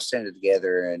 we were all standing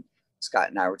together, and Scott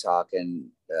and I were talking.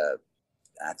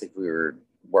 I think we were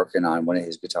working on one of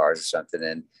his guitars or something,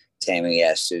 and Tammy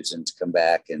asked Susan to come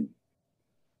back, and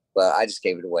well, I just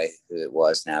gave it away who it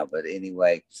was now. But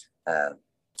anyway,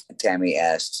 Tammy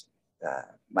asked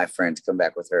my friend to come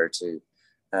back with her to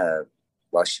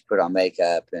while she put on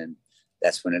makeup, and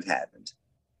that's when it happened.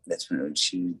 That's when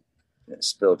she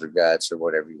spilled her guts, or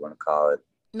whatever you want to call it.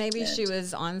 Maybe she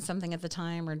was on something at the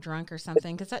time, or drunk or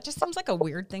something, because that just seems like a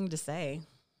weird thing to say.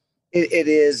 It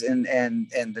is, and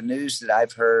the news that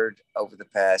I've heard over the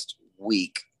past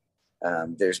week,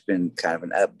 there's been kind of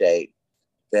an update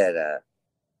that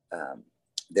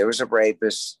there was a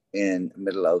rapist in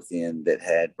Midlothian that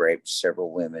had raped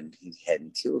several women. He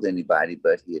hadn't killed anybody,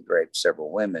 but he had raped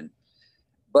several women.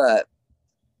 But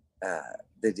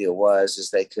the deal was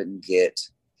they couldn't get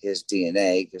his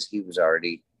DNA because he was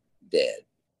already dead.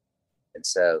 And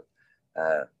so,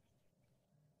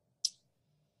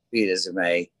 be it as it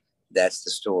may, that's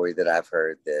the story that I've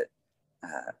heard, that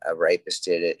a rapist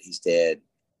did it. He's dead.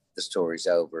 The story's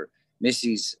over.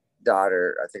 Missy's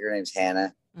daughter, I think her name's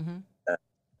Hannah. Mm-hmm.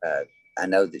 I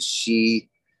know that she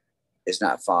is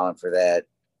not falling for that.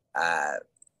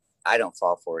 I don't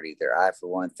fall for it either. I, for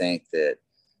one, think that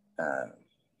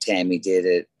Tammy did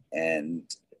it, and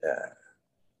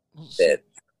that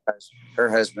her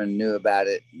husband knew about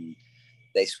it, and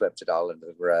they swept it all under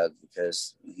the rug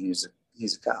because he's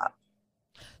a cop.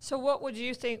 So what would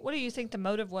you think? What do you think the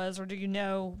motive was, or do you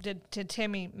know? Did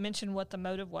Tammy mention what the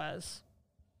motive was?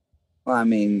 Well, I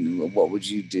mean, what would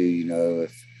you do?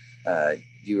 If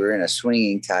you were in a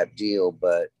swinging type deal,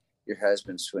 but your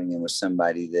husband's swinging with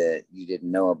somebody that you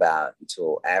didn't know about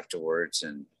until afterwards,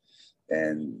 and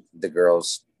the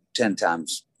girl's 10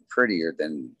 times prettier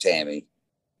than Tammy.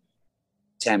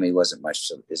 Tammy isn't much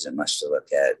to look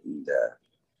at, and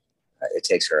it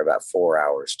takes her about 4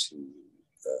 hours to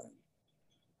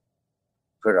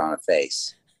put on a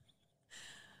face.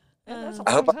 That's a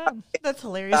long time. That's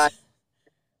hilarious.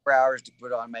 4 hours to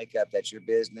put on makeup, that's your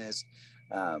business.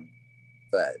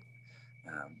 But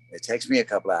it takes me a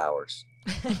couple of hours.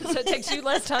 So it takes you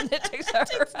less time than it takes her.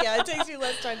 It takes you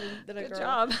less time than a Good girl.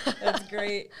 job. That's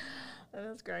great.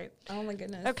 That's great. Oh my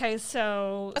goodness. Okay,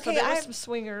 so there were some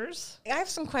swingers. I have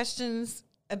some questions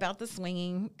about the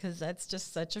swinging, because that's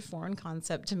just such a foreign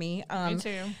concept to me. Me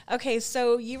too. Okay,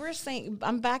 so you were saying,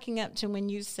 I'm backing up to when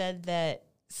you said that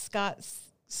Scott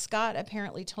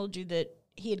apparently told you that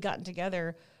he had gotten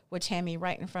together with Tammy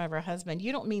right in front of her husband.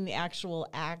 You don't mean the actual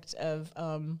act of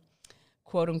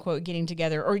quote unquote getting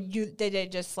together, or did they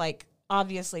just like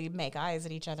obviously make eyes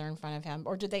at each other in front of him,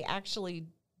 or did they actually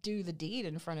do the deed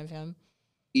in front of him?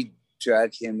 He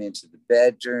dragged him into the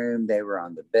bedroom. They were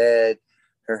on the bed.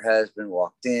 Her husband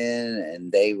walked in,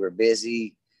 and they were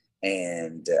busy.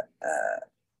 And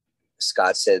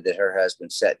Scott said that her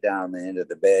husband sat down on the end of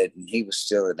the bed, and he was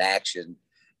still in action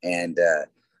and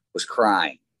was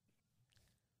crying.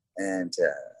 And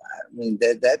I mean,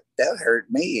 that hurt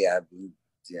me. I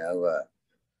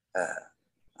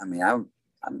mean,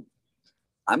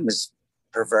 I'm as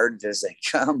perverted as they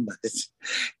come, but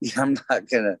I'm not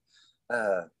gonna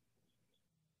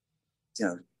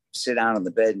sit down on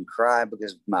the bed and cry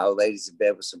because my old lady's in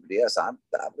bed with somebody else. I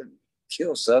would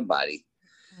kill somebody.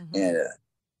 Mm-hmm. And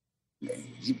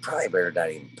you probably better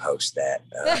not even post that.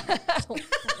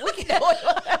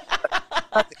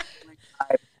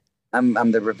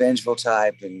 I'm the revengeful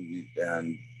type, and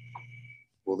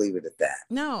we'll leave it at that.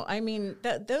 No, I mean,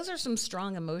 those are some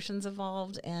strong emotions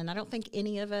involved, and I don't think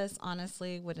any of us,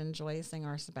 honestly, would enjoy seeing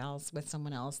our spouse with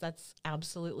someone else. That's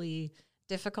absolutely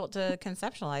difficult to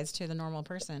conceptualize to the normal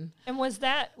person. And was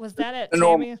that at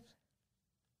Tammy?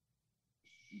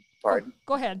 Pardon?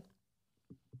 Go ahead.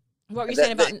 What were you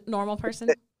saying about normal person?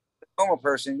 Normal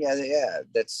person, yeah.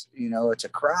 That's it's a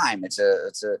crime. It's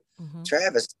a mm-hmm.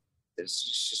 travesty.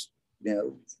 It's just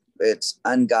it's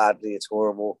ungodly. It's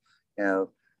horrible.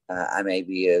 I may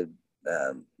be a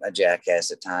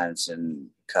jackass at times and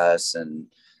cuss and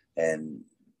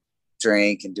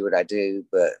drink and do what I do,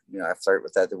 but I flirt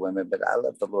with other women. But I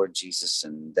love the Lord Jesus,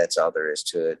 and that's all there is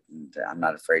to it. And I'm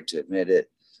not afraid to admit it.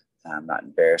 I'm not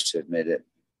embarrassed to admit it.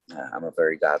 I'm a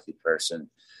very godly person.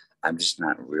 I'm just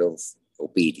not real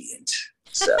obedient.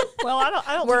 So well, I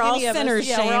don't. We're all think any sinners,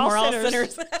 of us, yeah, Shane. We're all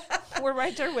sinners. We're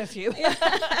right there with you.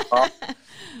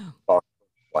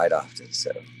 Quite often.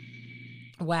 So.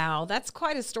 Wow, that's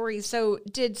quite a story. So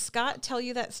did Scott tell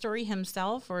you that story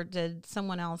himself, or did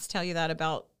someone else tell you that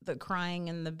about the crying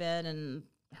in the bed and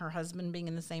her husband being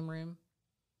in the same room?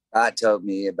 Scott told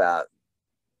me about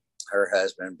her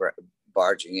husband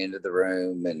barging into the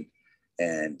room and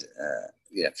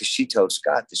because she told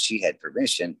Scott that she had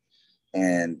permission,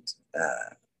 and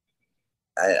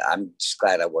I'm just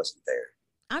glad I wasn't there.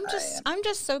 I'm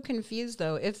just so confused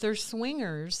though. If they're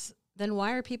swingers, then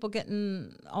why are people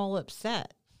getting all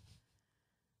upset?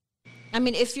 I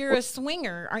mean, if you're a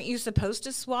swinger, aren't you supposed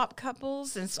to swap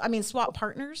couples and swap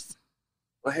partners?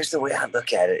 Well, here's the way I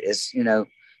look at it: is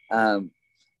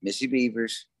Missy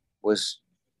Beavers was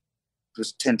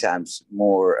 10 times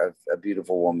more of a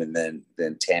beautiful woman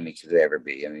than Tammy could ever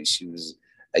be. I mean, she was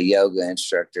a yoga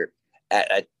instructor at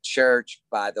a church,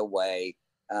 by the way.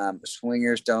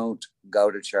 Swingers don't go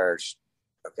to church.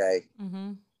 Okay.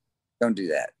 Mm-hmm. Don't do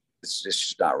that. It's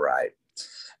just not right.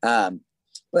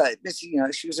 But Missy,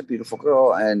 she was a beautiful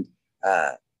girl, and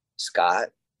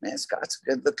Scott's a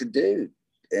good looking dude.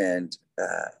 And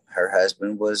her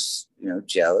husband was,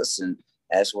 jealous, and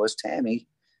as was Tammy.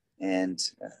 And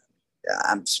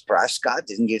I'm surprised Scott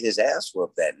didn't get his ass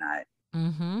whooped that night.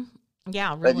 Mm-hmm.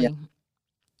 Yeah, really.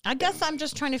 I guess I'm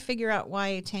just trying to figure out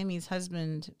why Tammy's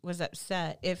husband was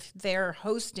upset if they're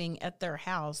hosting at their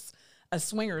house a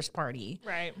swingers party.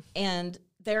 Right. And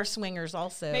they're swingers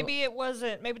also. Maybe it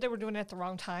wasn't, maybe they were doing it at the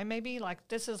wrong time. Maybe like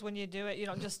this is when you do it. You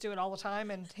don't just do it all the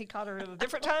time. And he caught her at a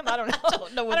different time. I don't know. I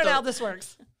don't know how this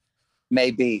works.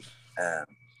 Maybe.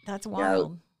 That's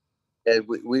wild.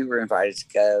 We were invited to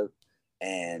go.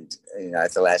 And,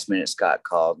 at the last minute, Scott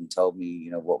called and told me,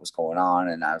 what was going on.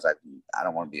 And I was like, I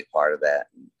don't want to be a part of that.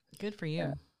 Good for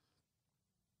you.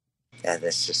 Yeah,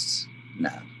 that's just, no.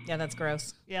 Yeah, that's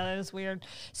gross. Yeah, that is weird.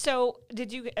 So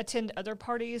did you attend other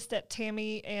parties that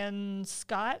Tammy and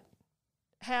Scott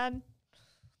had?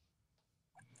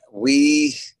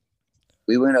 We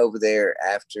went over there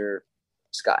after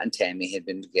Scott and Tammy had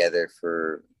been together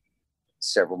for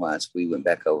several months. We went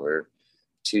back over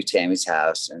to Tammy's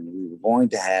house, and we were going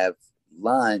to have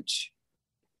lunch,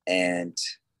 and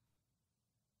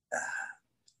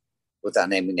without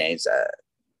naming names,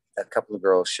 a couple of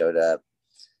girls showed up,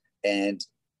 and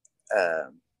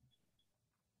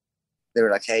they were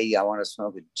like, "Hey, y'all want to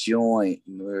smoke a joint?"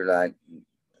 And we were like,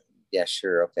 "Yeah,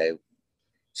 sure, okay."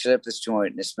 Shut up this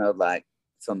joint, and it smelled like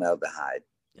formaldehyde.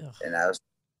 Ugh. And I was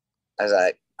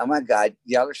like, "Oh my God,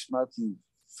 y'all are smoking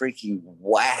freaking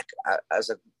whack." I was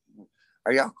like,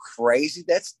 "Are y'all crazy?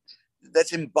 That's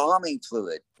embalming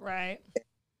fluid." Right.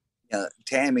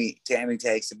 Tammy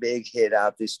takes a big hit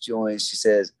out this joint. She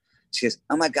says,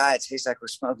 "Oh my God, it tastes like we're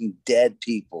smoking dead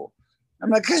people." I'm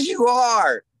like, "'Cause you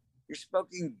are. You're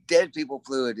smoking dead people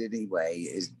fluid anyway."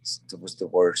 It was the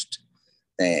worst.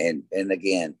 And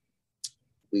again,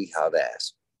 we hauled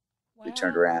ass. Wow. We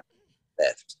turned around,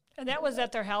 left. And that was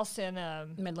at their house in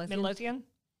Midlothian?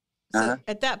 So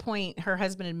at that point, her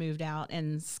husband had moved out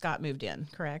and Scott moved in,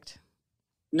 correct?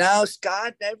 No,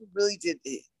 Scott never really did.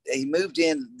 He moved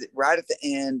in right at the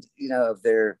end, of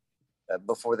their,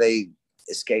 before they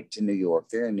escaped to New York.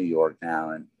 They're in New York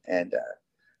now. And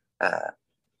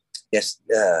yes,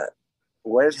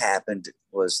 what had happened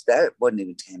was that wasn't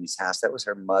even Tammy's house. That was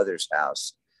her mother's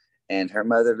house. And her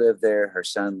mother lived there. Her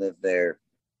son lived there.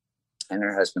 And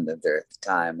her husband lived there at the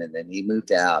time. And then he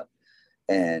moved out,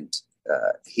 and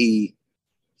he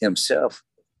himself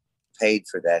paid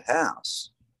for that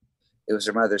house. It was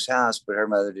her mother's house, but her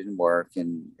mother didn't work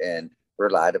and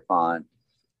relied upon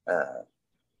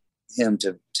him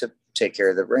to take care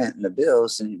of the rent and the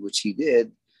bills, and which he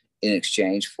did in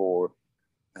exchange for,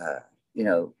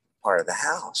 part of the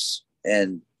house.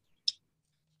 And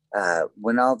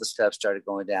when all the stuff started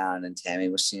going down and Tammy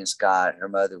was seeing Scott, her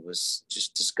mother was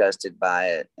just disgusted by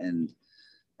it. And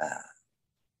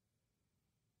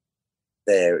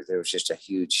there was just a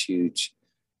huge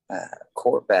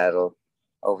court battle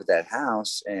over that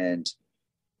house. And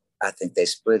I think they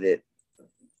split it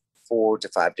 4 to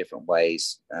 5 different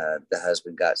ways. The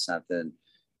husband got something,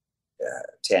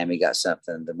 Tammy got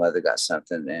something, the mother got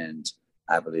something, and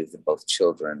I believe that both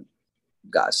children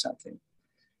got something.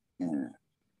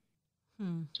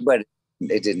 But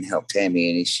it didn't help Tammy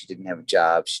any. She didn't have a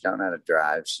job. She don't know how to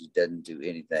drive. She doesn't do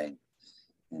anything.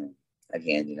 And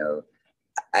again,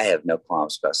 I have no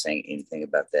qualms about saying anything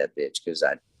about that bitch because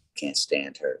I can't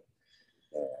stand her.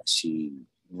 She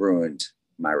ruined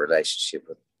my relationship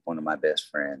with one of my best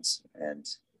friends. And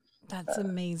that's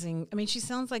amazing. I mean, she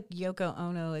sounds like Yoko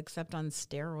Ono, except on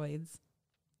steroids.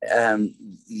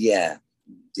 Yeah.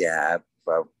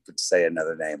 I would say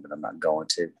another name, but I'm not going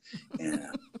to.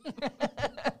 Yeah.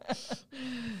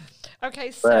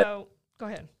 Okay, so go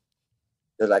ahead.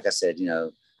 But like I said,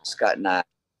 Scott and I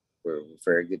were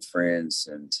very good friends,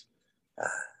 and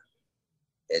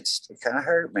it kind of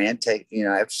hurt, man.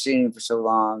 After seeing him for so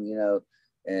long,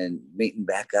 and meeting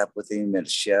back up with him at a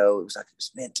show, it was like it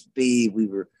was meant to be. We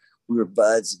were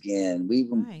buds again. We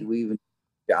even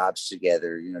jobs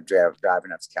together,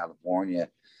 driving up to California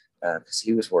because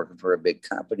he was working for a big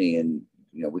company, and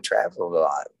we traveled a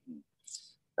lot.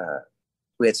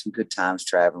 We had some good times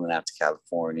traveling out to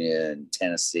California and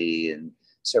Tennessee and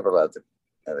several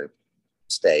other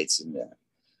states.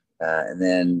 And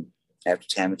then after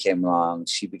Tammy came along,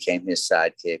 she became his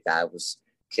sidekick. I was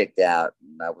kicked out,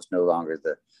 and I was no longer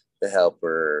the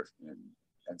helper.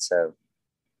 And so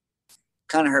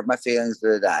kind of hurt my feelings,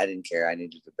 but I didn't care. I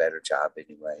needed a better job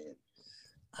anyway.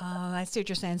 I see what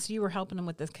you're saying. So you were helping him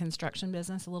with the construction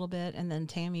business a little bit, and then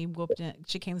Tammy whooped it.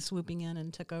 She came swooping in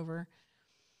and took over.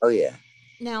 Oh, yeah.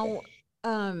 Now,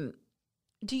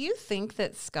 do you think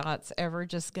that Scott's ever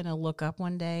just going to look up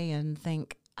one day and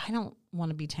think, I don't want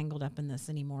to be tangled up in this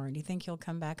anymore? Do you think he'll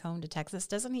come back home to Texas?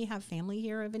 Doesn't he have family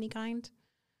here of any kind?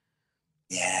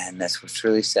 Yeah, and that's what's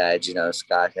really sad.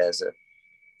 Scott has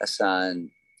a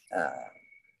son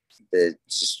that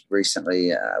just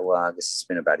recently, I guess it's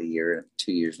been about 2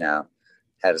 years now,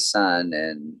 had a son,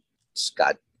 and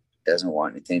Scott doesn't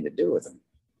want anything to do with him.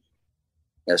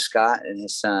 Scott and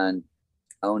his son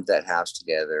owned that house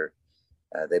together.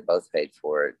 They both paid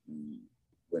for it. And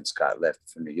when Scott left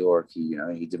for New York,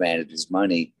 he demanded his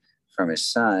money from his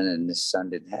son, and his son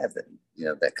didn't have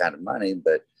that kind of money,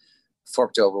 but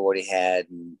forked over what he had.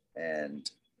 And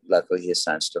luckily his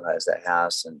son still has that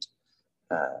house. And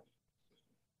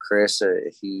Chris,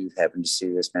 if you happen to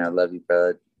see this, man, I love you,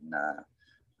 bud. And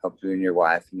hope you and your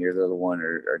wife and your little one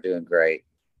are doing great.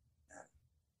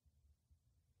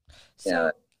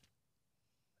 So,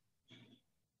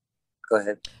 go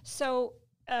ahead. So,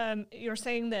 you're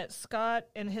saying that Scott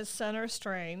and his son are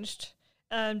estranged.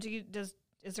 Does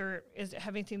it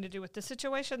have anything to do with the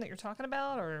situation that you're talking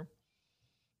about, or?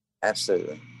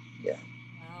 Absolutely, yeah.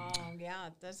 Oh, yeah,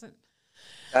 it doesn't.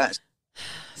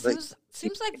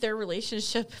 Seems like their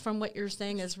relationship, from what you're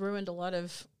saying, has ruined a lot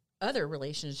of other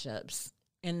relationships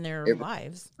in their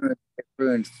lives. It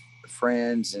ruined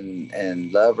friends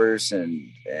and lovers and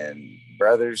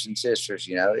brothers and sisters.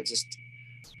 It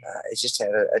just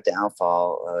had a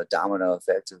downfall, a domino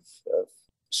effect of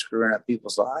screwing up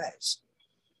people's lives.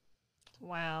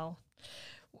 Wow.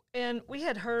 And we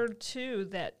had heard too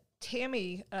that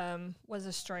Tammy was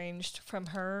estranged from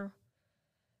her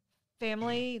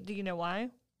family. Do you know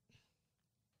why?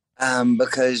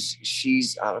 Because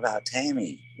she's all about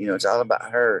Tammy. It's all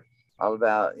about her, all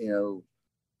about,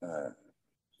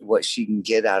 what she can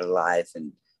get out of life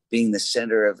and being the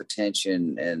center of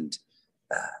attention and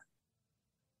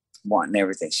wanting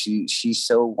everything. She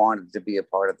so wanted to be a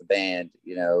part of the band,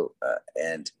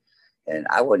 and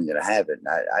I wasn't going to have it. And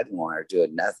I didn't want her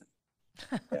doing nothing.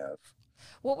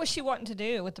 What was she wanting to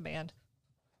do with the band?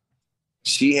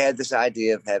 She had this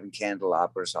idea of having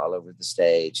candelabras all over the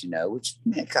stage, which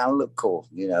kind of looked cool,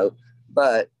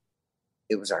 but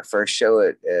it was our first show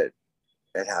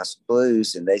at House of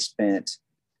Blues, and they spent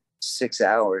 6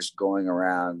 hours going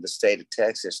around the state of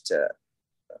Texas to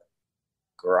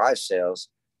garage sales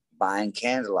buying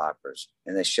candelabras,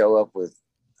 and they show up with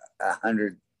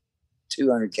 100,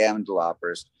 200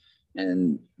 candelabras,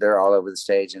 and they're all over the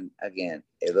stage. And again,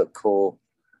 it looked cool,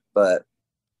 but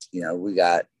we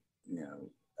got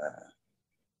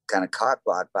kind of caught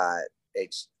blocked by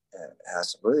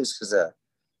House of Blues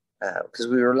because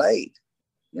we were late.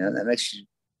 That makes you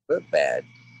look bad.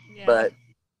 Yeah. But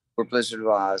we're Blizzard of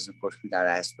Oz, and of course we got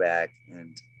asked back,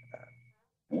 and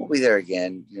we'll be there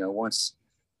again. Once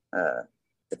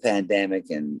the pandemic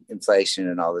and inflation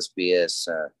and all this BS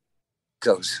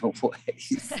goes away.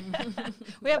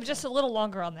 We have just a little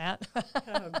longer on that.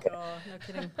 Oh God, no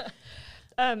kidding.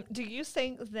 Do you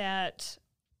think that,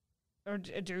 or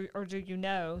do you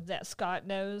know that Scott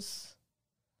knows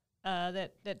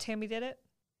that Tammy did it?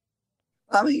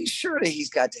 I mean, surely he's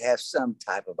got to have some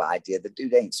type of idea. The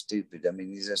dude ain't stupid. I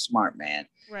mean, he's a smart man,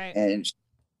 right? And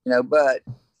but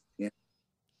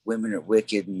women are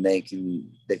wicked, and they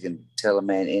can tell a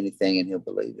man anything, and he'll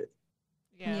believe it.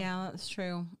 Yeah, that's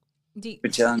true. Been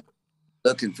telling,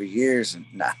 looking for years, and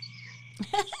nah.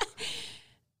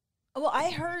 Well, I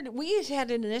heard we had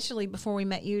initially, before we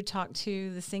met you, talked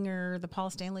to the singer, the Paul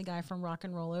Stanley guy from Rock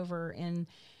and Roll Over, and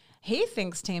he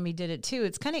thinks Tammy did it too.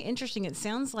 It's kind of interesting. It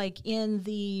sounds like in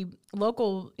the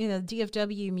local,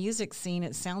 DFW music scene,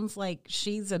 it sounds like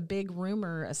she's a big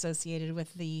rumor associated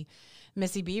with the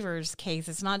Missy Bevers case.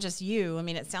 It's not just you. I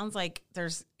mean, it sounds like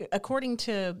there's, according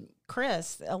to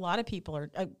Chris, a lot of people are,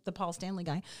 the Paul Stanley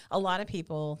guy, a lot of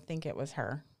people think it was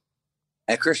her.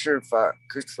 And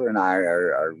Christopher and I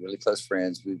are really close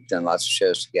friends. We've done lots of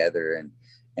shows together,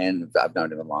 and I've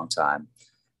known him a long time.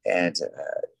 And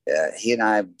he and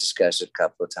I have discussed it a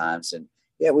couple of times. And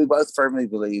yeah, we both firmly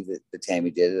believe that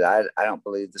Tammy did it. I don't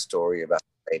believe the story about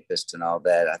the rapist and all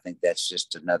that. I think that's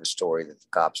just another story that the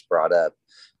cops brought up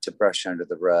to brush under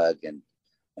the rug. And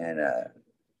and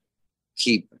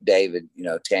keep David,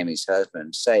 Tammy's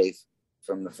husband, safe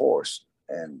from the force.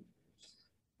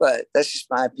 But that's just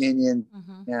my opinion.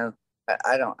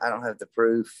 I don't have the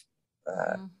proof,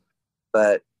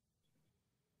 but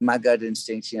my gut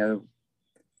instinct,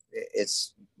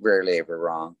 it's rarely ever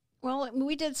wrong. Well,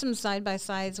 we did some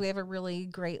side-by-sides. We have a really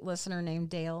great listener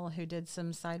named Dale who did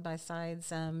some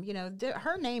side-by-sides.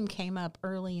 Her name came up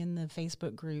early in the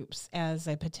Facebook groups as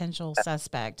a potential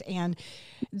suspect. And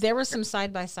there were some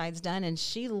side-by-sides done, and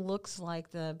she looks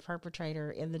like the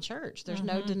perpetrator in the church. There's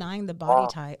no denying the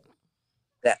body type.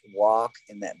 That walk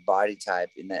and that body type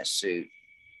in that suit,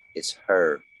 it's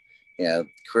her.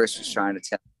 Chris was trying to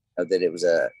tell me that it was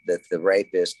that the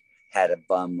rapist had a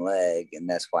bum leg, and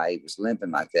that's why he was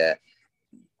limping like that.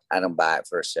 I don't buy it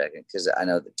for a second, because I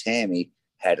know that Tammy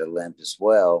had a limp as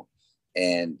well.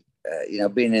 And,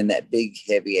 being in that big,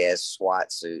 heavy ass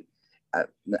SWAT suit,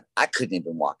 I couldn't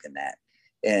even walk in that.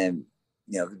 And,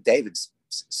 David's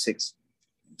six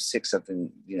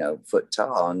something, foot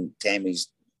tall, and Tammy's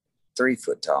 3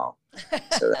 foot tall.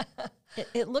 So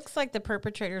it looks like the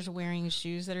perpetrator's wearing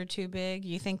shoes that are too big.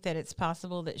 You think that it's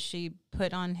possible that she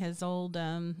put on his old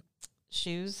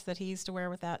shoes that he used to wear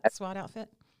with that SWAT outfit?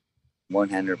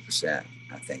 100%.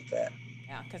 I think that.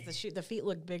 Yeah, because the feet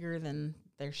look bigger than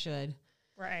they should.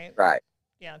 Right.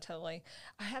 Yeah, totally.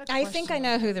 I think I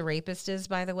know who the rapist is,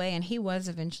 by the way, and he was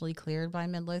eventually cleared by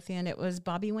Midlothian. It was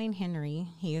Bobby Wayne Henry.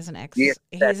 He is an ex. He's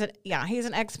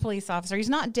an ex police officer. He's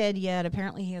not dead yet.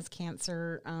 Apparently, he has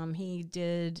cancer. He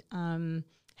did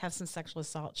have some sexual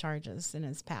assault charges in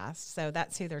his past, so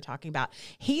that's who they're talking about.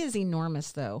 He is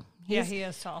enormous, though. He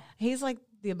is tall. He's like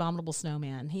the abominable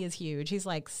snowman. He is huge. He's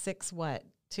like 6'2"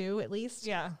 at least,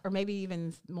 or maybe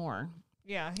even more.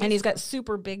 Yeah. And he's got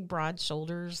super big, broad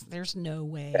shoulders. There's no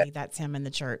way that's him in the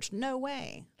church. No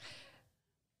way.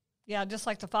 Yeah, just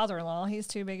like the father-in-law. He's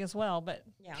too big as well, but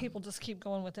people just keep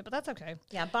going with it. But that's okay.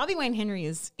 Yeah, Bobby Wayne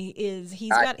Henry he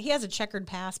has a checkered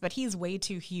past, but he's way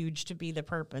too huge to be the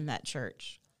perp in that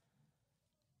church.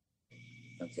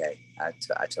 Okay.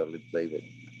 I totally believe it.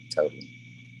 Totally.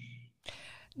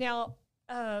 Now,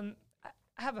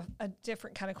 I have a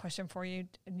different kind of question for you,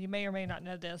 and you may or may not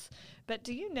know this, but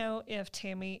do you know if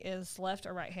Tammy is left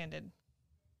or right-handed?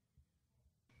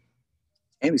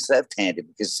 Tammy's left-handed,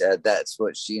 because that's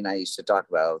what she and I used to talk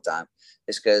about all the time.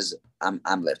 It's because I'm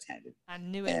left-handed. I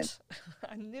knew it.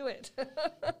 I knew it.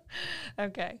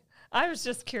 Okay. I was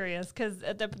just curious, because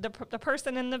the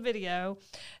person in the video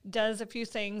does a few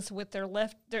things with their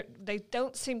left. They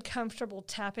don't seem comfortable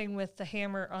tapping with the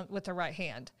hammer with their right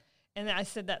hand. And I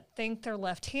said that think they're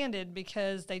left-handed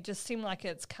because they just seem like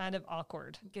it's kind of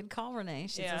awkward. Good call, Renee.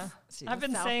 She's I've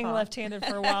been saying left-handed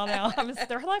for a while now.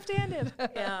 They're left-handed.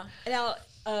 Yeah. Now,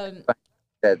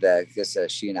 because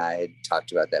she and I had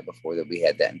talked about that before, that we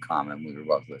had that in common. We were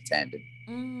both left-handed.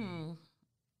 Mm.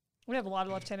 We have a lot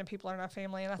of left-handed people in our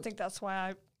family, and I think that's why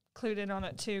I clued in on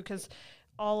it too, because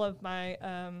all of my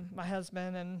my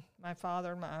husband and my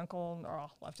father and my uncle are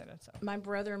all left-handed. So my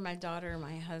brother, my daughter,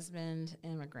 my husband,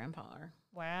 and my grandpa are.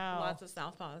 Wow. Lots of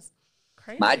southpaws.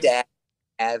 Crazy. My dad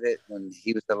have it when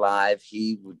he was alive.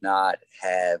 He would not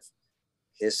have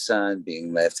his son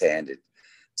being left-handed.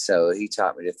 So he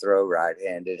taught me to throw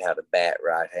right-handed, how to bat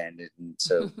right-handed. And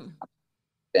so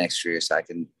next year, so I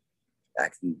can.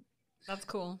 That's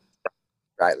cool.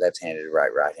 Right, left-handed,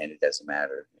 right-handed, doesn't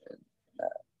matter.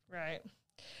 Right.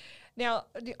 Now,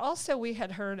 also we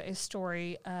had heard a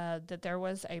story that there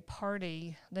was a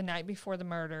party the night before the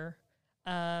murder,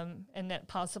 and that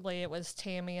possibly it was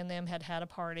Tammy and them had a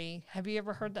party. Have you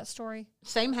ever heard that story?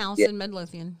 Same house in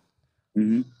Midlothian.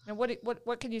 Mm-hmm. And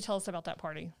what can you tell us about that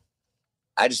party?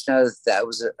 I just know that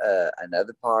was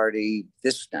another party.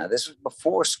 This was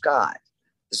before Scott.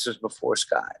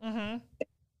 Mm-hmm.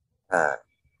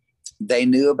 They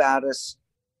knew about us.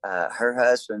 Her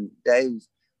husband, Dave,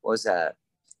 was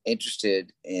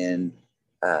interested in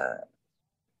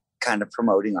kind of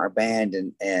promoting our band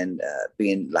and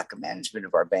being like a management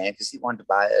of our band, because he wanted to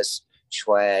buy us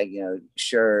swag,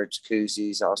 shirts,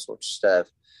 koozies, all sorts of stuff.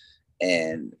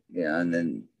 And, and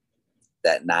then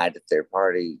that night at their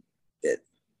party, that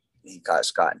he caught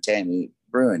Scott and Tammy,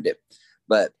 ruined it.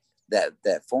 But that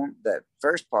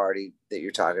first party that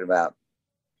you're talking about,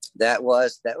 that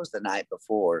was the night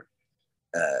before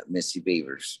Missy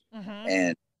BEVERS. Mm-hmm.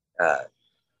 And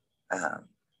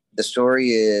the story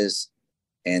is,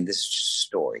 and this is just a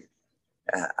story,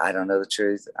 I don't know the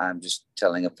truth, I'm just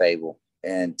telling a fable.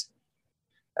 And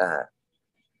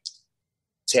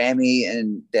Tammy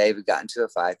and David got into a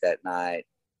fight that night.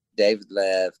 David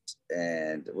left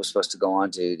and was supposed to go on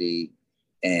duty,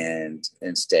 and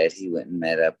instead he went and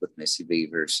met up with Missy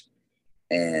BEVERS.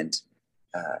 and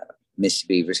Missy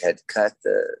Beavers had to cut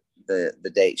the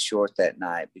date short that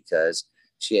night because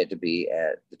she had to be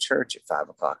at the church at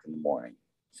 5:00 in the morning.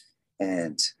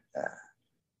 And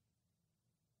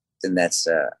then that's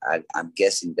I'm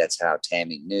guessing that's how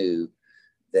Tammy knew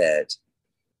that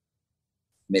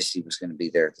Missy was going to be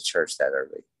there at the church that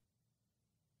early.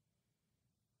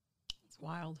 It's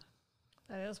wild.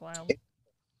 That is wild.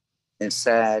 And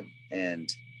sad,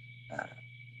 and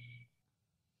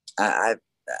I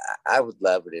would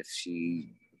love it if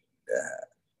she,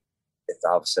 if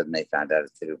all of a sudden they found out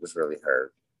that it was really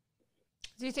her.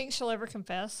 Do you think she'll ever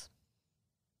confess?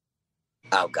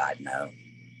 Oh God, no.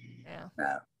 Yeah.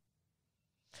 No.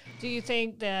 Do you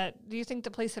think the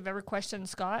police have ever questioned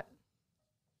Scott?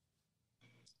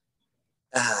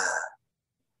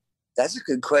 That's a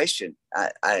good question.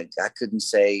 I couldn't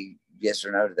say yes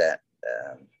or no to that.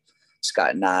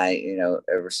 Scott and I,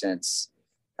 ever since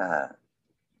there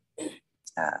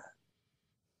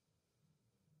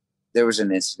was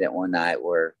an incident one night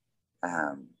where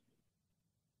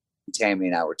Tammy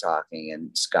and I were talking,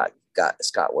 and Scott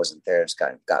wasn't there, and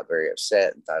Scott got very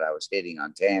upset and thought I was hitting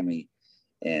on Tammy,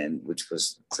 and which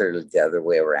was clearly the other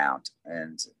way around.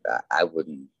 And I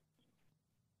wouldn't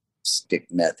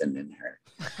stick nothing in her.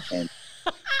 And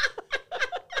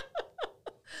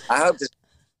I hope this is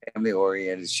a family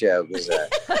oriented show because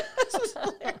This is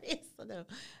hilarious. No.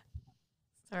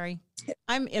 Sorry,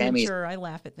 I'm immature. I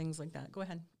laugh at things like that. Go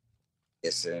ahead.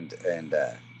 yes, and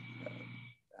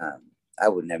I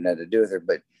wouldn't have nothing to do with her,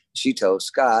 but she told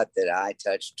Scott that I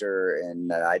touched her and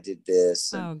that I did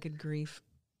this. And Oh, good grief.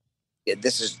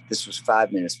 this was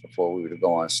 5 minutes before we were to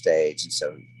go on stage, and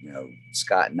so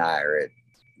Scott and I are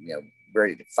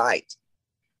ready to fight,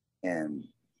 and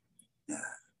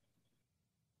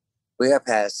we got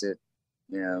past it.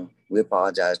 We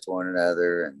apologized to one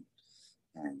another,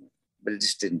 but it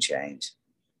just didn't change.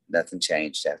 Nothing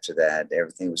changed after that.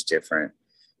 Everything was different.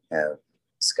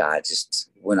 Scott just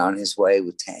went on his way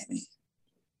with Tammy.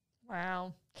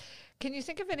 Wow. Can you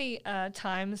think of any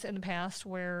times in the past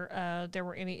where there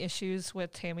were any issues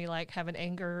with Tammy, like having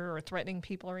anger or threatening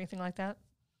people or anything like that?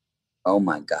 Oh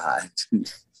my God.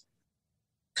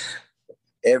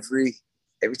 Every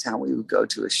time we would go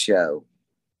to a show,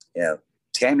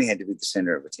 Tammy had to be the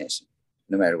center of attention,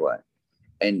 no matter what.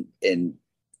 And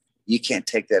you can't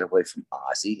take that away from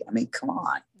Ozzy. I mean, come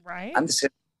on. Right. I'm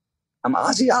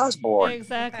Ozzy Osbourne.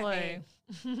 Exactly.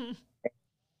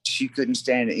 She couldn't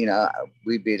stand it.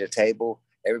 We'd be at a table.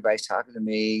 Everybody's talking to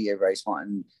me. Everybody's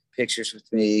wanting pictures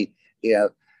with me.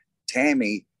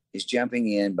 Tammy is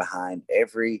jumping in behind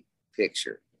every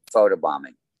picture,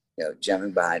 photobombing,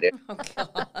 jumping behind every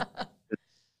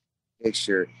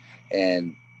picture.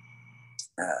 And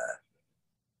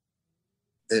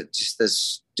just the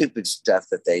stupid stuff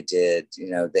that they did.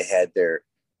 They had their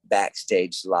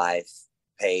backstage life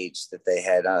page that they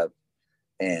had up,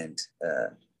 and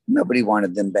nobody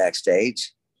wanted them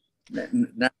backstage.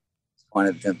 None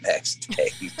wanted them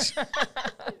backstage.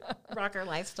 Rocker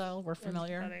lifestyle, we're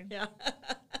familiar. Yeah.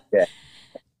 Yeah.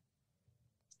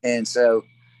 And so,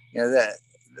 that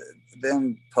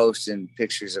them posting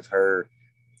pictures of her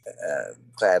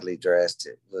gladly dressed,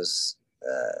 it was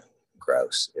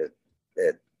gross.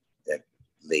 At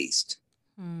least.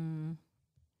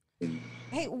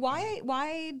 Hey,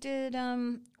 why did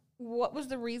what was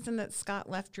the reason that Scott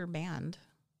left your band?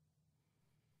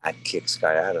 I kicked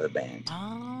Scott out of the band.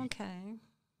 Oh, okay.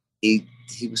 He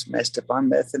was messed up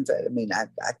on methamphetamine. I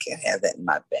can't have that in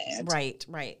my band. Right.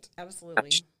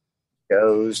 Absolutely.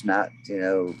 Shows, not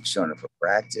showing up for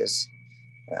practice.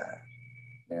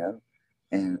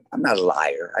 And I'm not a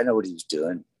liar. I know what he was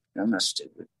doing. I'm not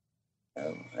stupid.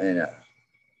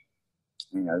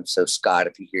 And so Scott,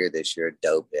 if you hear this, you're a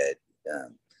dopehead.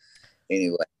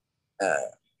 Anyway,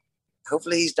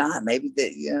 hopefully he's not. Maybe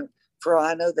that, for all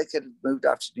I know, they could have moved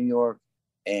off to New York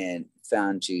and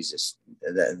found Jesus.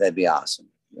 That'd be awesome.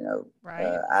 Right.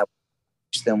 I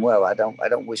wish them well. I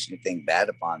don't wish anything bad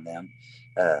upon them.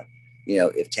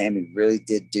 If Tammy really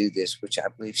did do this, which I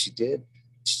believe she did,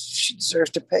 she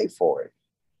deserves to pay for it.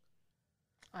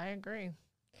 I agree.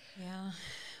 Yeah,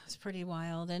 it's pretty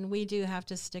wild. And we do have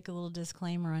to stick a little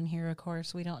disclaimer on here. Of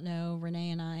course, we don't know,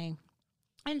 Renee and I,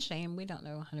 and Shane, we don't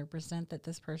know 100% that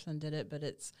this person did it, but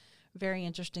it's a very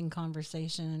interesting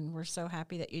conversation. We're so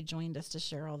happy that you joined us to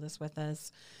share all this with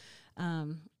us.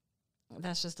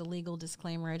 That's just a legal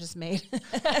disclaimer I just made.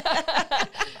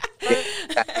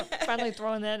 Finally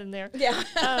throwing that in there. Yeah.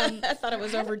 I thought it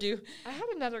was overdue. I had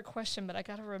another question, but I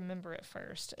got to remember it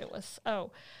first. It was,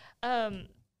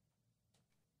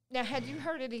 Now, had you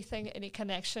heard anything, any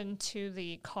connection to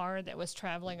the car that was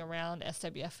traveling around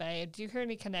SWFA? Do you hear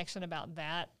any connection about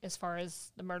that as far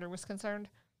as the murder was concerned?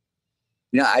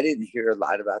 I didn't hear a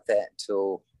lot about that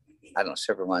until, I don't know,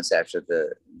 several months after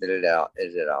it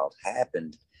had all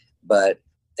happened. But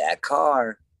that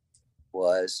car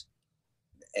was,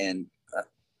 and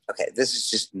okay, this is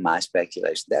just my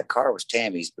speculation. That car was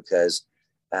Tammy's because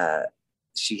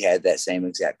she had that same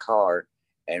exact car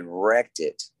and wrecked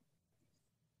it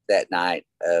that night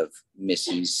of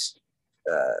Missy's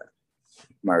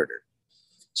murder.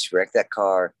 She wrecked that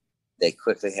car. They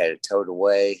quickly had it towed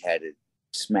away, had it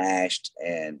smashed,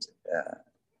 and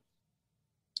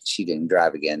she didn't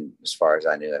drive again as far as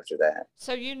I knew after that.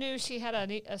 So you knew she had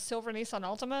a silver Nissan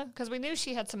Altima? Because we knew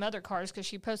she had some other cars because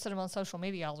she posted them on social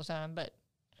media all the time, but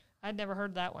I'd never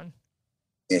heard that one.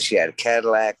 Yeah, she had a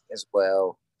Cadillac as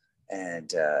well, and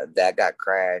that got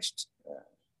crashed.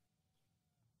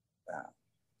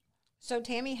 So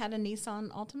Tammy had a Nissan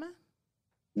Altima?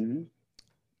 Mm-hmm.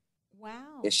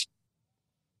 Wow. Yeah,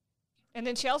 And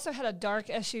then she also had a dark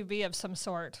SUV of some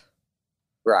sort.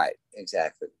 right,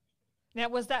 exactly. Now,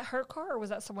 was that her car or was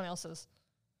that someone else's?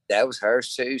 That was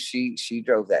hers too. She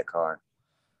drove that car.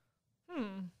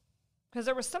 Because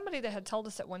there was somebody that had told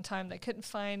us at one time they couldn't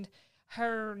find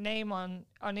her name on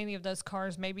any of those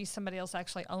cars. Maybe somebody else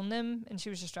actually owned them and she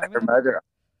was just driving Her them. mother owned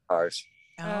cars.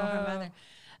 Her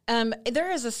mother.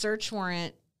 There is a search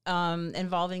warrant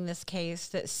involving this case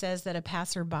that says that a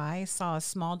passerby saw a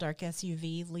small dark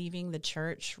SUV leaving the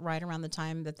church right around the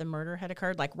time that the murder had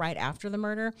occurred, like right after the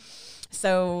murder.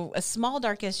 So a small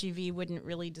dark SUV wouldn't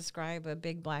really describe a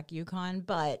big black Yukon,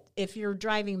 but if you're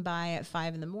driving by at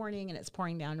 5 a.m. and it's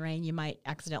pouring down rain, you might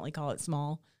accidentally call it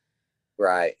small.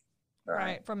 Right.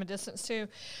 Right, from a distance too.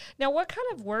 Now, what kind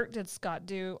of work did Scott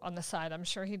do on the side? I'm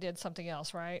sure he did something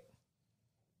else, right?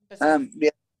 Yeah.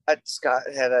 Scott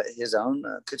had his own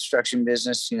construction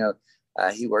business.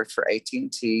 He worked for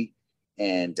AT&T,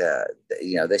 and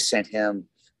they sent him,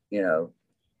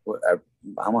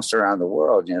 almost around the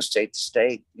world, state to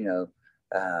state,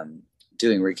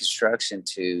 doing reconstruction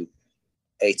to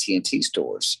AT&T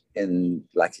stores in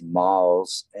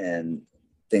malls and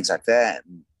things like that.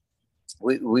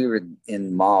 We were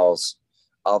in malls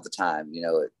all the time.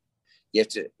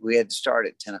 We had to start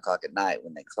at 10 o'clock at night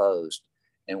when they closed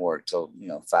and work till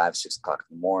 5, 6 o'clock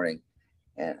in the morning,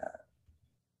 and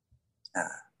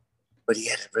but he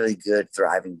had a really good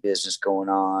thriving business going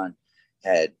on.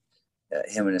 Had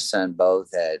him and his son both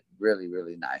had really,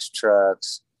 really nice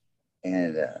trucks,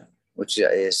 and which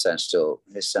his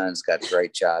son's got a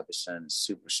great job. His son is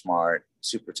super smart,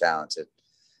 super talented,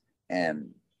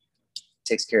 and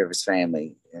takes care of his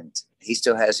family. And he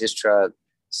still has his truck.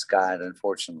 Scott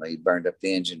unfortunately burned up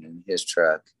the engine in his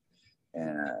truck.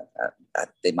 And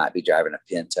they might be driving a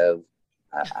Pinto.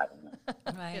 I don't know.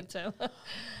 Right. Pinto.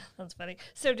 That's funny.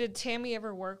 So did Tammy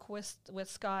ever work with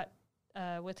Scott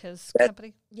with his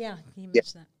company? Yeah, he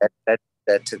mentioned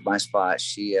that took my spot.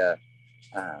 She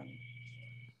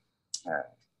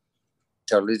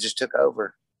totally just took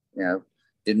over.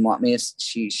 Didn't want me.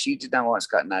 She did not want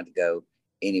Scott and I to go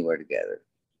anywhere together.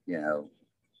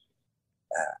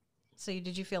 So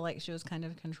did you feel like she was kind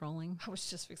of controlling? I was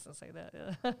just fixing to say that.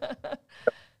 Yeah.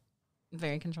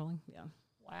 Very controlling. Yeah.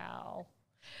 Wow.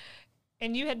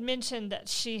 And you had mentioned that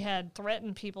she had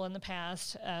threatened people in the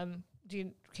past. Can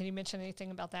you mention anything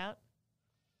about that?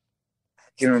 I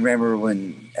can remember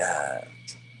when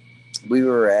we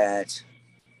were at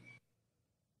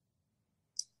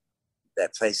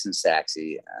that place in Saxe.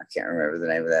 I can't remember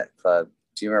the name of that club.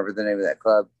 Do you remember the name of that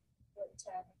club?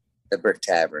 The Brick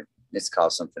Tavern. It's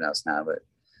called something else now, but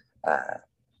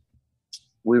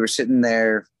we were sitting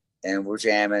there and we're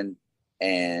jamming,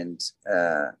 and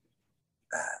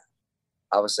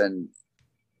all of a sudden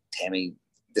Tammy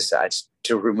decides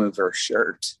to remove her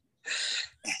shirt,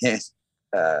 and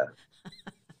Wow.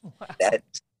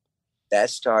 that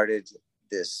started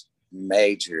this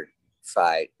major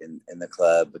fight in the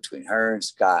club between her and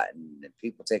Scott, and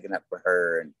people taking up for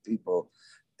her, and people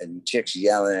and chicks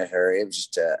yelling at her. It was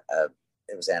just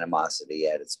it was animosity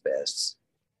at its best.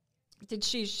 Did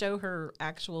she show her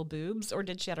actual boobs, or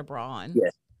did she have a bra on?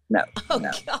 Yes. No. Oh,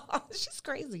 no. God. It's just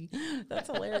crazy. That's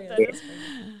hilarious.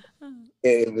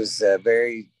 It was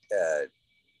very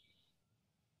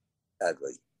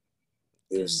ugly.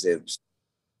 It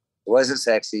wasn't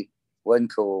sexy.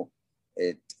 Wasn't cool.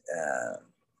 It.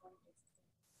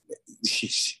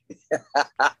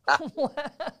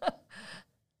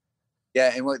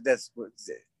 Yeah, and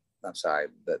I'm sorry,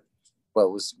 but what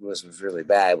was really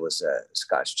bad was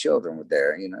Scott's children were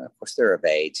there. Of course they're of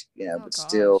age, but gosh.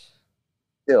 still,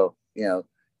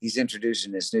 he's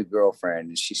introducing his new girlfriend,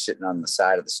 and she's sitting on the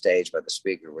side of the stage by the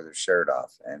speaker with her shirt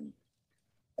off. And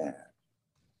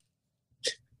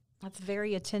That's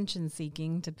very attention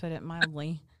seeking, to put it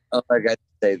mildly. oh my God, to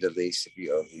say the least, if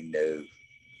you only knew.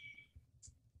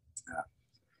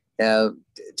 Now,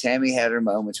 Tammy had her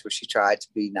moments where she tried to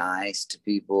be nice to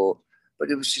people, but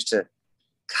it was just it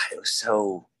was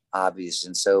so obvious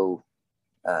and so,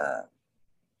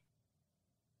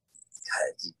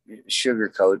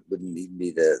 sugarcoat wouldn't even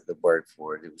be the word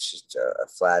for it. It was just a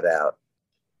flat out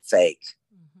fake.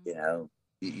 You know,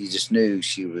 you just knew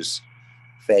she was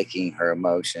faking her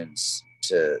emotions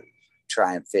to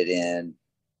try and fit in.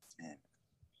 And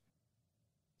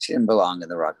she didn't belong in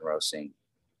the rock and roll scene.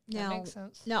 That makes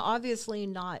sense. Now, obviously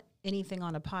not anything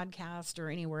on a podcast or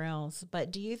anywhere else, but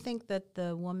do you think that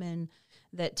the woman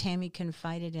that Tammy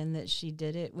confided in that she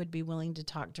did it would be willing to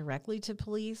talk directly to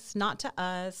police? Not to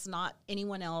us, not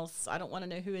anyone else. I don't want to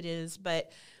know who it is,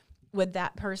 but would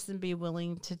that person be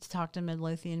willing to talk to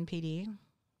Midlothian PD?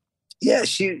 Yeah,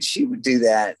 she would do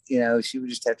that. You know, she would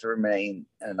just have to remain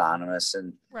anonymous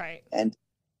Right.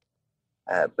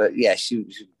 But yeah, she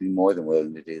would be more than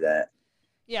willing to do that.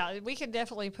 Yeah, we could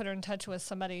definitely put her in touch with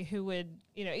somebody who would,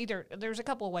 either there's a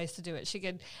couple of ways to do it. She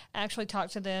could actually talk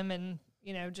to them and,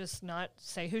 just not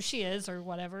say who she is or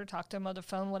whatever, talk to them on the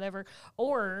phone, whatever.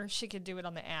 Or she could do it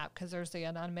on the app because there's the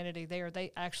anonymity there.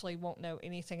 They actually won't know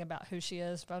anything about who she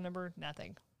is, phone number,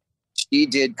 nothing. She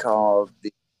did call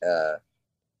the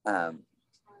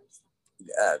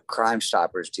Crime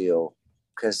Stoppers deal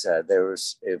because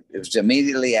it was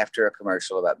immediately after a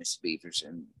commercial about Missy Beavers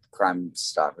and Crime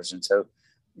Stoppers. And so,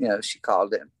 she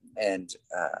called him and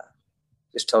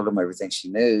just told him everything she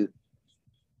knew.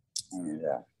 And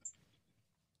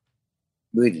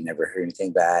we didn't ever hear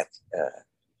anything back.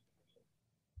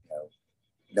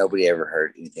 Nobody ever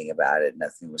heard anything about it.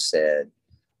 Nothing was said.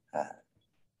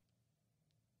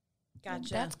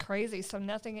 Gotcha. That's crazy. So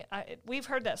nothing. We've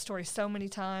heard that story so many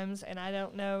times, and I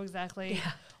don't know exactly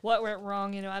what went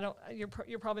wrong. I don't.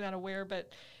 You're probably not aware,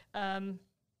 but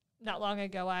not long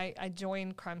ago, I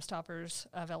joined Crime Stoppers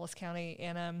of Ellis County,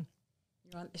 and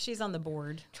she's on the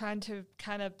board, trying to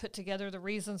kind of put together the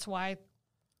reasons why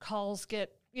calls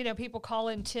get. People call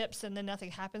in tips, and then nothing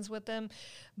happens with them.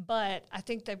 But I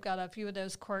think they've got a few of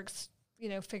those quirks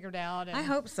figured out. And I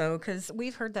hope so, because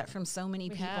we've heard that from so many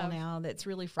people now. That's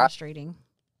really frustrating.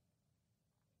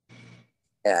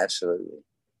 Yeah, absolutely.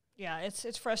 Yeah,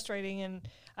 it's frustrating, and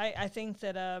I think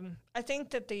that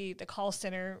the call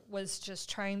center was just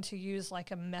trying to use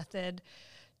like a method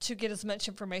to get as much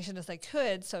information as they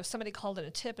could. So if somebody called in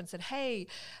a tip and said, "Hey,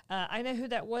 I know who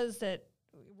that was that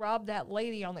robbed that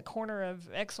lady on the corner of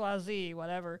XYZ,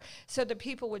 whatever," so the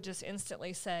people would just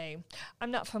instantly say,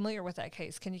 "I'm not familiar with that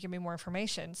case. Can you give me more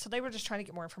information?" So they were just trying to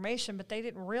get more information, but they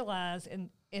didn't realize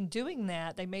in doing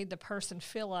that, they made the person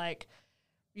feel like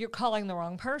you're calling the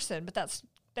wrong person. But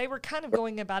they were kind of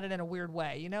going about it in a weird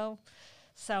way,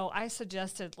 So I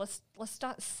suggested, let's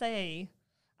not say,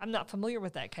 "I'm not familiar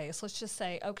with that case." Let's just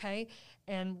say, "Okay,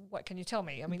 and what can you tell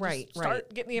me?" I mean, just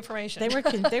start getting the information.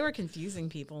 They were confusing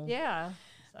people. Yeah.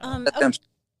 So. Let them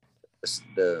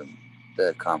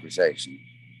the conversation.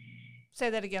 Say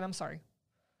that again. I'm sorry.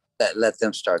 Let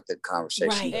them start the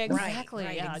conversation. Right. Exactly.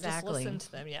 Right, Yeah. exactly. Just listen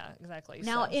to them. Yeah. Exactly.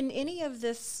 Now, in any of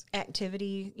this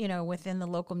activity, within the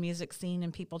local music scene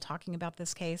and people talking about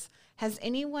this case, has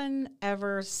anyone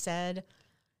ever said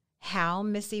how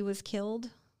Missy was killed?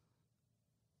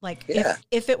 Like,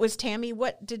 if it was Tammy,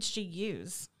 what did she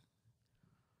use?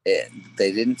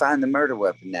 They didn't find the murder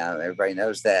weapon. Now everybody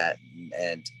knows that,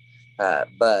 and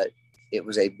but it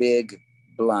was a big,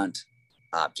 blunt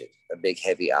object, a big,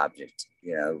 heavy object,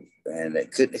 and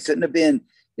it couldn't have been,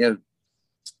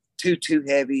 too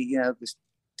heavy, because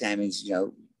Tammy's,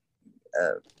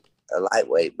 a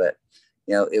lightweight, but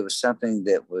it was something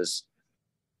that was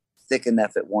thick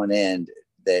enough at one end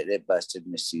that it busted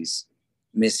Missy's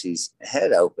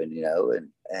head open,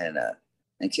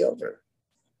 and killed her.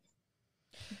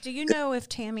 Do you know if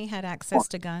Tammy had access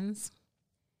to guns?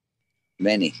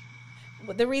 Many.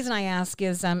 The reason I ask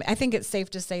is I think it's safe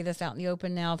to say this out in the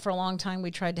open now. For a long time,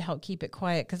 we tried to help keep it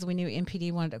quiet because we knew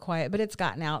MPD wanted it quiet, but it's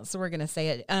gotten out, so we're going to say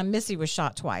it. Missy was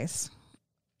shot twice,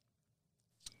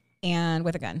 and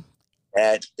with a gun.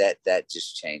 That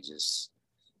just changes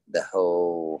the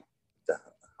whole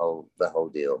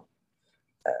deal.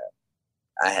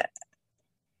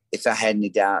 If I had any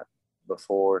doubt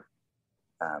before,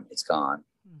 it's gone.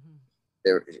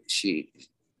 Mm-hmm.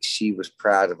 She was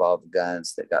proud of all the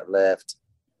guns that got left.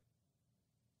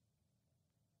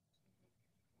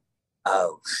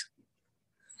 Oh,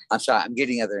 I'm sorry. I'm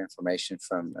getting other information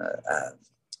from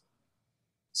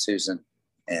Susan,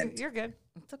 And You're good.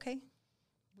 It's okay.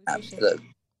 We appreciate look,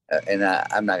 and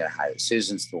I'm not going to hide it.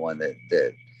 Susan's the one that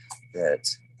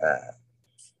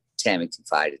Tammy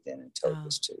confided in and told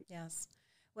us to. Yes.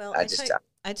 Well,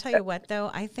 I tell you what, though,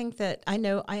 I think that I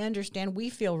understand. We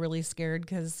feel really scared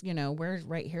because, we're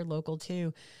right here local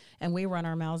too. And we run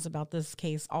our mouths about this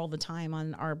case all the time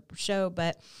on our show.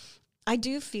 But I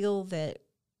do feel that,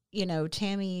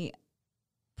 Tammy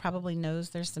probably knows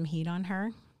there's some heat on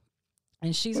her.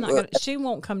 And she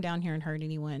won't come down here and hurt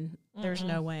anyone. There's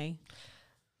no way.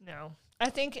 No.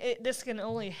 I think this can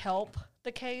only help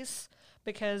the case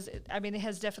because, it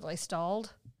has definitely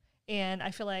stalled. And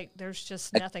I feel like there's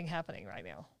just nothing happening right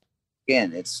now.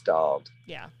 Again, it's stalled.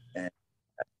 Yeah. And,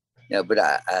 but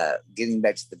getting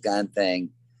back to the gun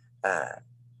thing,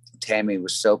 Tammy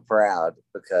was so proud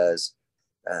because,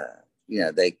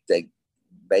 they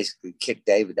basically kicked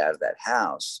David out of that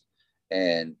house.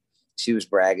 And she was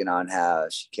bragging on how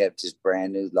she kept his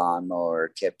brand new lawnmower,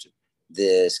 kept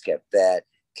this, kept that,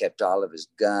 kept all of his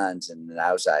guns. And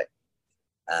I was like,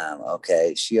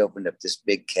 okay. She opened up this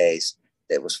big case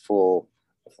that was full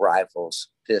of rifles,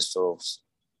 pistols,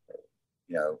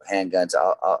 handguns,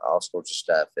 all sorts of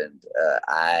stuff. And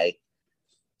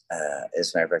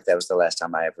as a matter of fact, that was the last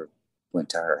time I ever went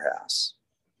to her house.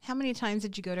 How many times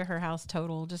did you go to her house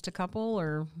total? Just a couple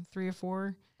or 3 or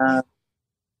 4? I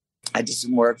did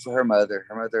some work for her mother.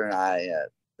 Her mother and I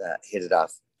hit it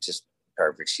off just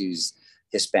perfect. She's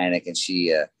Hispanic, and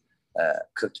she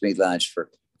cooked me lunch for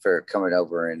coming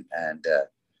over. And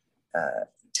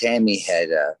Tammy had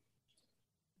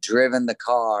driven the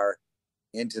car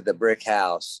into the brick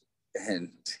house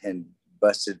and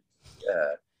busted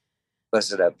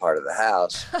up part of the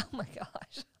house. Oh my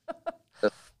gosh. So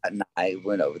I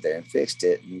went over there and fixed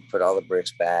it and put all the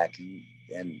bricks back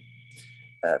and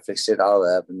fixed it all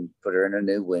up and put her in a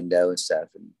new window and stuff.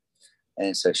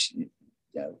 And so she,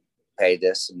 paid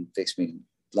us and fixed me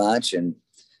lunch, and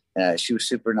she was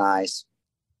super nice.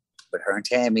 But her and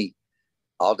Tammy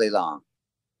all day long,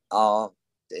 and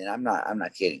I'm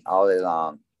not kidding, all day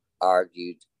long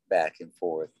argued back and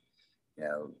forth,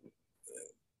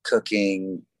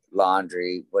 cooking,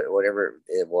 laundry, whatever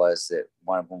it was that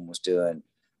one of them was doing,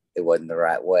 it wasn't the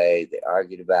right way. They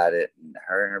argued about it, and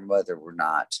her mother were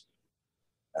not,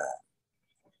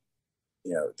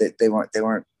 they weren't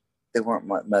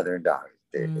mother and daughter.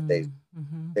 They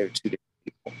were two different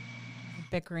people.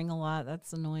 Bickering a lot.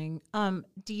 That's annoying.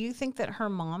 Do you think that her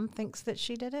mom thinks that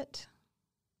she did it?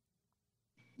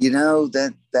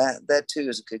 That too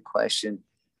is a good question,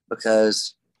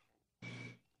 because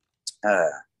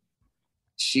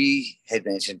she had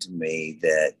mentioned to me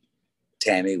that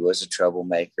Tammy was a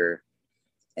troublemaker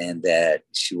and that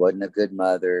she wasn't a good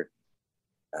mother.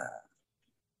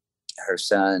 Her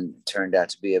son turned out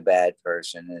to be a bad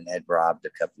person and had robbed a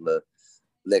couple of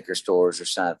liquor stores or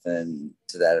something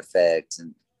to that effect.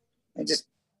 And just,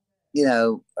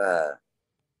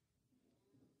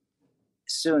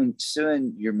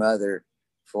 suing your mother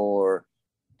for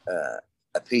a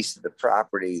piece of the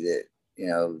property that,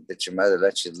 that your mother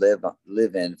let you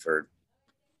live in for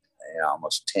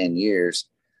almost 10 years.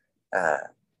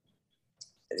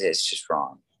 It's just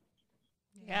wrong.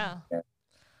 Yeah.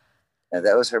 And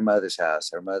that was her mother's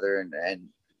house. Her mother and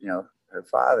her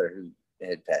father, who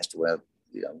had passed away,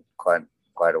 quite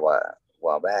a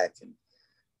while back, and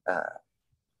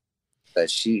but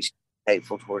she's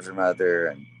hateful towards her mother.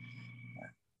 And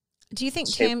do you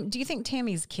think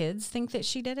Tammy's kids think that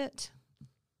she did it?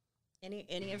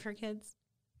 Any of her kids?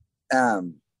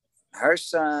 Her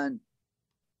son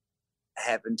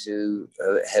happened to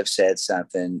have said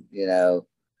something, to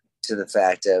the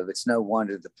fact of, it's no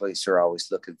wonder the police are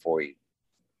always looking for you.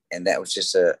 And that was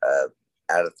just a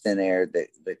out of thin air that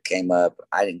came up.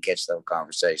 I didn't catch the whole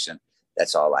conversation.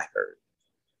 That's all I heard.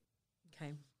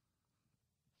 Okay.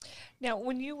 Now,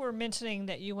 when you were mentioning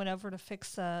that you went over to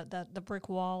fix the brick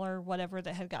wall or whatever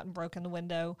that had gotten broken, the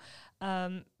window,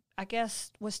 I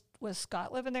guess was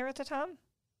Scott living there at the time?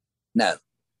 No.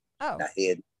 Oh. No,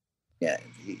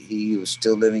 he was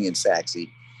still living in Saxe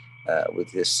with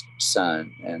his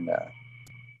son, and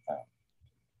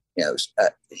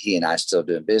he and I still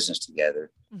doing business together.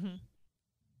 Mm-hmm.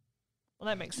 Well,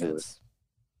 that makes sense.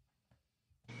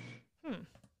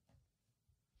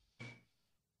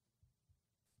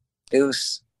 It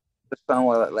was fun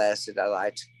while it lasted. I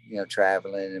liked,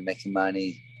 traveling and making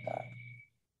money.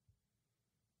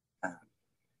 I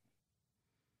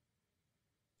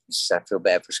feel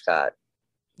bad for Scott.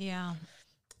 Yeah.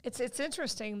 It's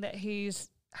interesting that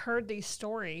he's heard these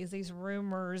stories, these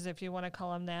rumors, if you want to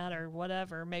call them that, or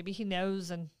whatever. Maybe he knows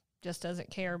and just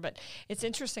doesn't care, but it's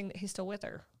interesting that he's still with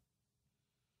her.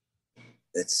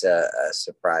 it's a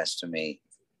surprise to me.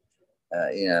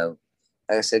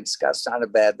 Like I said, Scott's not a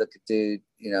bad looking dude.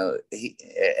 He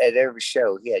at every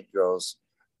show he had girls,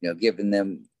 giving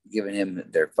him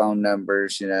their phone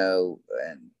numbers,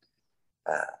 and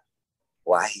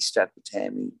why he stuck with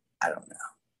Tammy, I don't know.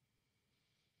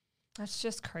 That's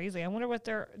just crazy. I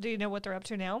wonder do you know what they're up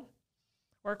to now,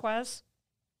 work wise?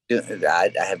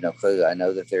 I have no clue. I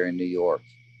know that they're in New York,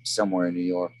 somewhere in New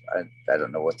York. I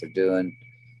don't know what they're doing.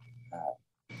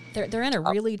 They're in a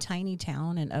really tiny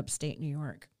town in upstate New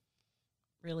York.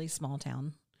 Really small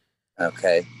town.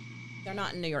 Okay. They're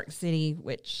not in New York City,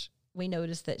 which we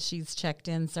noticed that she's checked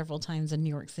in several times in New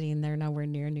York City, and they're nowhere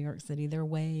near New York City. They're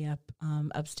way up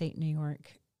upstate New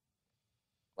York.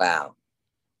 Wow.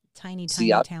 Tiny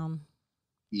town.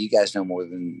 You guys know more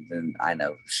than I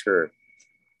know, for sure.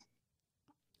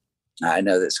 I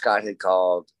know that Scott had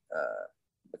called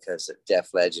because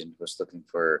Def Legend was looking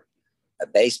for a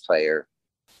bass player,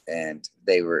 and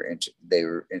they were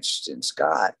interested in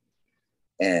Scott.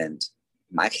 And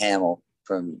Mike Hamill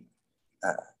from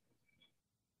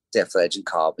Def Legend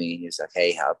called me, and he was like,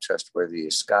 "Hey, how trustworthy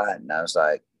is Scott?" And I was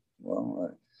like,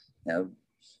 "Well,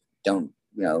 don't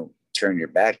turn your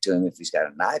back to him if he's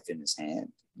got a knife in his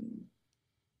hand." And,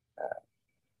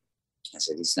 I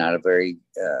said, "He's not a very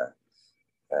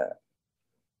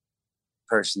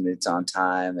person that's on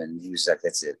time." And he was like,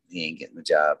 "That's it. He ain't getting the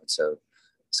job." And so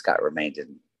Scott remained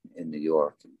in New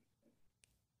York.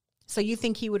 So you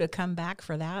think he would have come back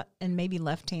for that and maybe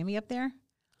left Tammy up there?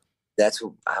 That's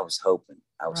what I was hoping.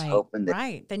 I was hoping that.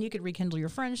 Right. Then you could rekindle your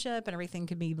friendship and everything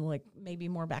could be like maybe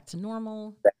more back to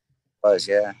normal. That was,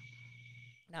 yeah.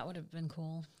 That would have been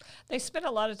cool. They spent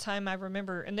a lot of time, I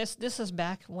remember, and this is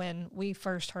back when we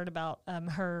first heard about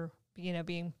her,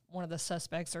 being one of the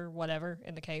suspects or whatever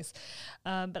in the case.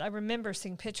 But I remember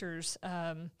seeing pictures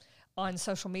on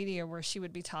social media where she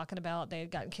would be talking about they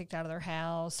had gotten kicked out of their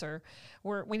house, or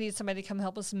we need somebody to come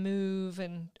help us move,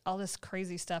 and all this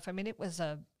crazy stuff. I mean, it was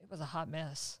a hot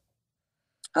mess.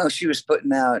 Oh, she was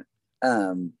putting out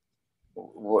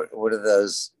what are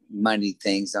those money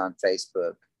things on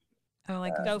Facebook? Oh,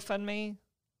 like GoFundMe.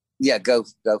 Yeah,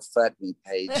 GoFundMe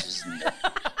pages.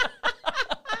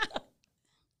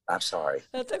 I'm sorry.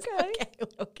 That's okay. Okay, I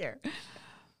don't care.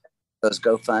 Those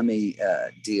GoFundMe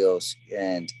deals,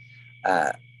 and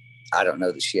I don't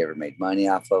know that she ever made money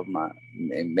off of them.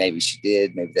 Maybe she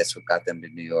did. Maybe that's what got them to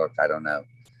New York. I don't know.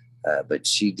 But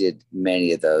she did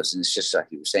many of those. And it's just like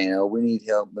you were saying, oh, we need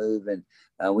help moving.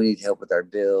 We need help with our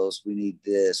bills. We need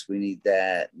this. We need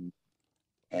that. And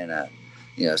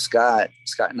Scott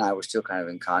and I were still kind of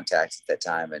in contact at that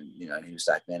time. And, and he was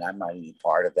like, man, I'm not even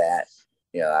part of that.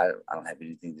 I don't have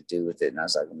anything to do with it. And I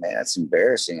was like, man, that's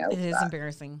embarrassing. It is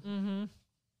embarrassing. Mm-hmm.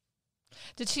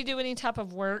 Did she do any type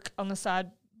of work on the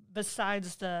side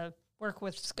besides the work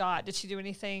with Scott? Did she do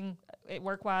anything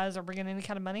work-wise or bring in any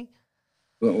kind of money?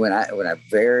 When I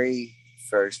very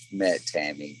first met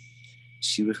Tammy,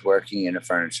 she was working in a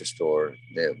furniture store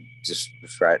that just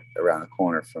was right around the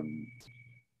corner from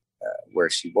where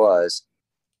she was.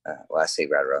 Well, I say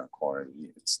right around the corner.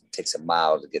 It takes a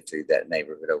mile to get through that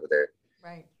neighborhood over there.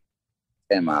 Right.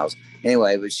 10 miles.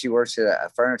 Anyway, but she works at a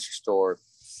furniture store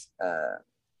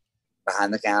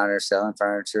behind the counter, selling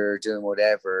furniture, doing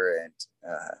whatever. And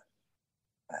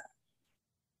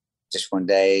just one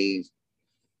day,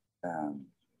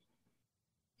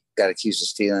 got accused of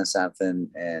stealing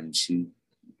something, and she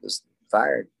was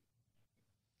fired.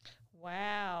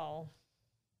 Wow.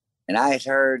 And I had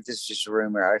heard, this is just a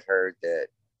rumor, I'd heard that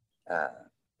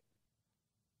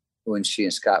when she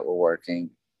and Scott were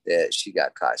working, that she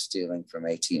got caught stealing from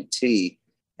AT&T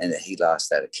and that he lost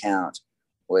that account.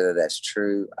 Whether that's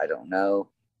true, I don't know.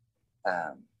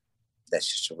 That's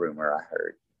just a rumor I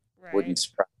heard. Right. Wouldn't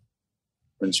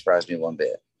surprise me one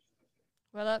bit.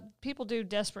 Well, people do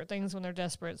desperate things when they're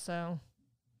desperate, so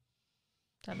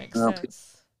that makes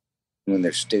sense. When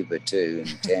they're stupid, too.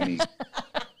 And Tammy's...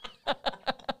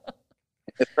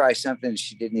 It's probably something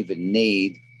she didn't even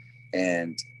need.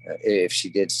 And if she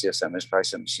did steal something, it's probably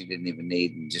something she didn't even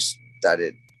need and just thought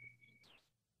it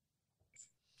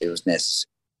was necessary.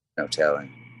 No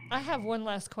telling. I have one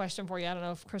last question for you. I don't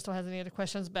know if Crystal has any other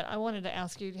questions, but I wanted to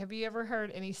ask you, have you ever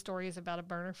heard any stories about a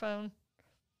burner phone?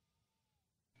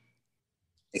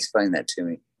 Explain that to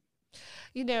me.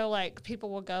 Like people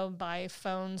will go and buy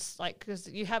phones, like, because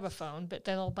you have a phone, but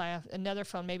then they'll buy another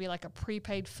phone, maybe like a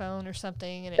prepaid phone or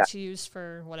something, and it's used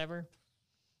for whatever.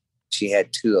 She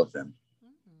had 2 of them.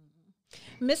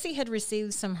 Missy had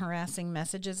received some harassing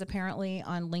messages apparently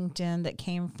on LinkedIn that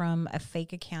came from a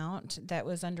fake account that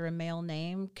was under a male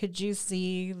name. Could you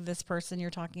see this person you're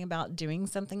talking about doing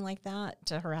something like that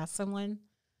to harass someone?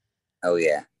 Oh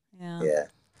yeah. Yeah. Yeah.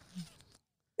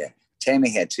 Yeah.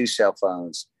 Tammy had 2 cell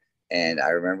phones, and I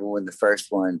remember when the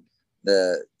first one,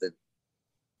 the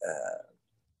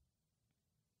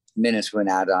minutes went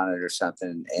out on it or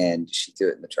something, and she threw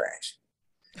it in the trash.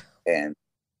 And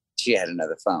she had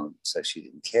another phone, so she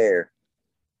didn't care.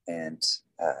 And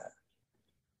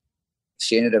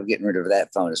she ended up getting rid of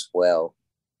that phone as well,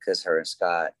 because her and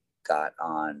Scott got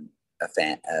on a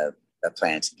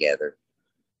plan together.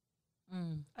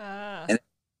 And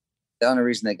the only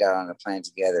reason they got on a plan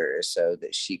together is so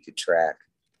that she could track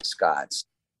Scott's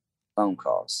phone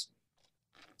calls.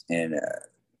 And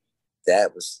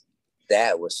that was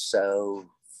so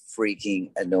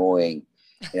freaking annoying.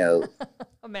 You know,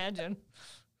 Imagine.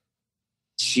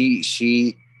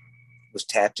 She was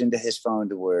tapped into his phone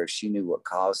to where she knew what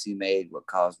calls he made, what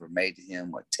calls were made to him,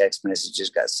 what text messages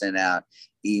got sent out,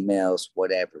 emails,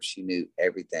 whatever. She knew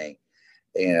everything,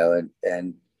 you know,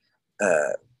 and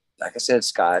like I said,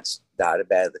 Scott's not a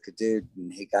bad looking dude,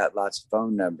 and he got lots of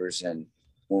phone numbers. And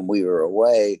when we were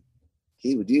away,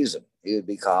 he would use them. He would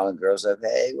be calling girls up,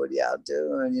 "Hey, what are y'all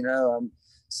doing? You know, I'm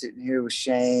sitting here with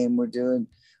Shane. We're doing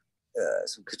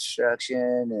some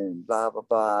construction and blah, blah,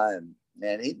 blah." And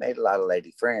man, he made a lot of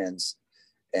lady friends.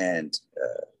 And,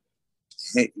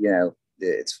 you know,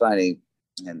 it's funny.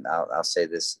 And I'll say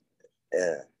this,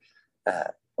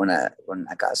 when I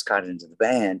got Scott into the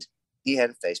band, he had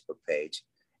a Facebook page,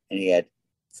 and he had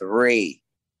three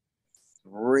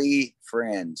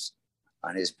friends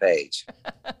on his page.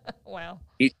 Wow.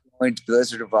 He joined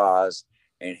Blizzard of Oz,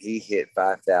 and he hit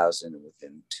 5,000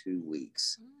 within 2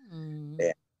 weeks. And,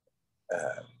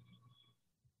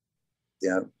 you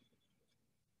know,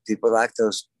 people like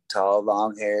those tall,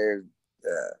 long-haired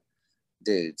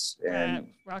dudes. And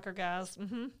rocker guys.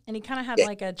 Mm-hmm. And he kind of had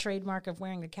like a trademark of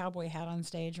wearing a cowboy hat on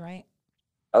stage, right?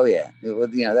 Oh yeah, well,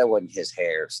 you know, that wasn't his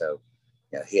hair, so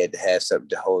you know, he had to have something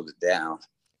to hold it down.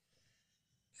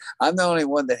 I'm the only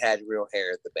one that had real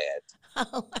hair at the band.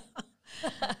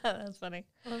 That's funny.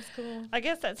 That's cool. I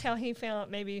guess that's how he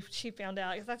found. Maybe she found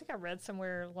out, because I think I read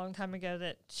somewhere a long time ago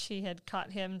that she had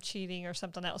caught him cheating or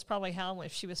something. That was probably how,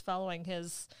 if she was following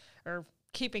his or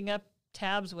keeping up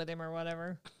tabs with him or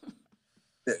whatever.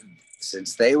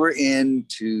 Since they were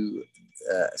into,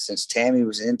 since Tammy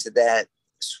was into that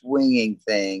swinging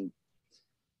thing,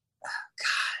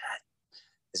 God,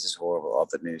 this is horrible. All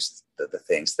the news, the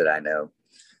things that I know.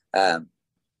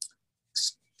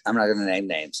 I'm not going to name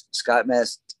names. Scott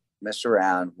messed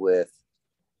around with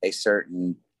a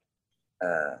certain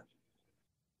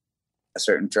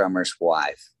drummer's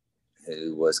wife,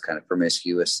 who was kind of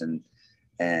promiscuous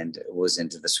and was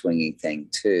into the swinging thing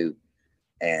too.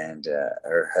 And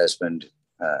her husband,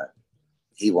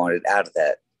 he wanted out of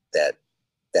that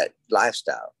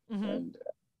lifestyle. Mm-hmm. And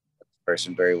the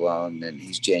person very well, and then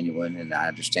he's genuine, and I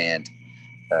understand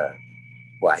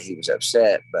why he was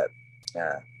upset. But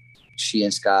she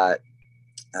and Scott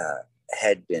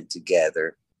had been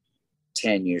together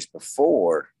 10 years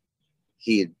before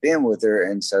he had been with her,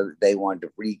 and so they wanted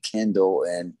to rekindle,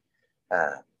 and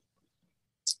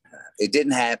it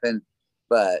didn't happen,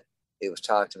 but it was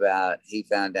talked about. He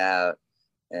found out,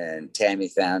 and Tammy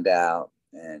found out,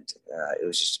 and it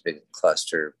was just a big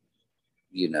cluster,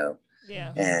 you know.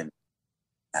 Yeah. And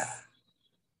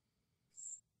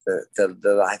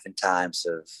the life and times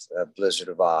of Blizzard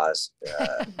of Oz.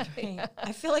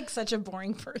 I feel like such a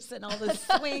boring person. All this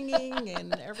swinging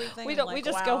and everything. We don't. We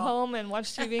just go home and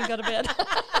watch TV and go to bed.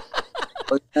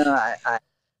 Well, you know,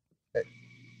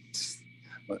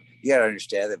 you gotta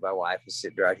understand that my wife is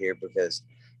sitting right here, because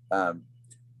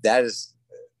that's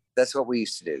what we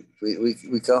used to do.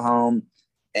 We go home,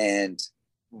 and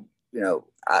you know,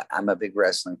 I'm a big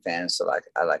wrestling fan, so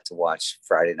I like to watch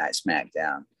Friday Night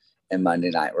SmackDown and Monday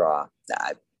Night Raw.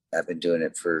 I've been doing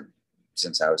it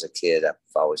since I was a kid. I've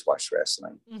always watched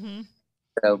wrestling. Mm-hmm.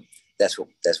 So that's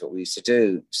what we used to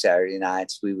do. Saturday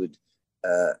nights we would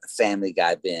Family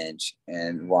Guy binge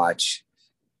and watch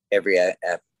every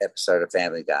episode of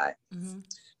Family Guy. Mm-hmm.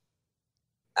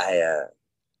 I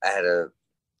had a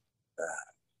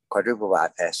quadruple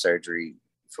bypass surgery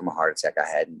from a heart attack I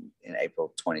had in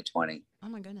April 2020. Oh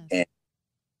my goodness! And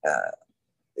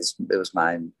it was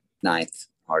my 9th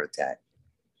heart attack,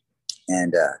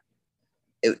 and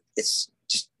it's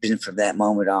just been from that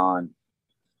moment on.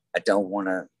 I don't want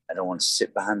to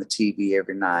sit behind the TV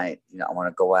every night. You know, I want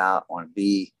to go out. I want to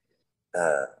be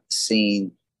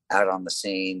seen out on the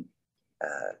scene.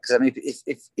 Because I mean,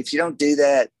 if you don't do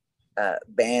that,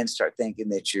 bands start thinking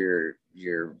that you're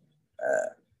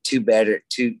too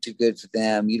good for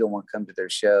them. You don't want to come to their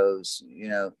shows, you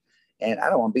know. And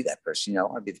I don't want to be that person. You know,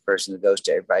 I want to be the person that goes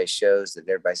to everybody's shows, that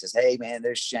everybody says, "Hey, man,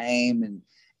 there's Shame,"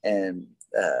 and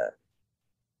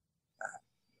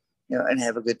and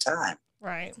have a good time.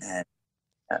 Right. And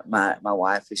my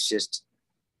wife is just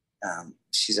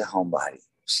she's a homebody.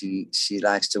 She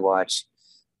likes to watch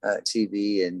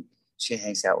TV, and she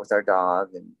hangs out with our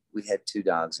dog. And we had 2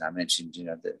 dogs. And I mentioned,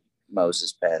 that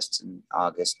Moses passed in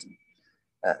August. And,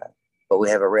 but we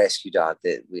have a rescue dog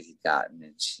that we had gotten,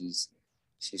 and she's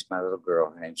my little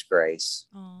girl. Her name's Grace.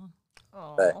 Aww.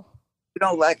 But we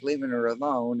don't like leaving her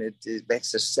alone. It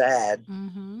makes us sad.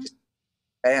 Mm-hmm.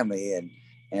 Family,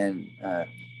 and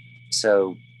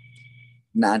so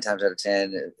 9 times out of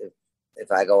 10,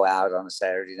 if I go out on a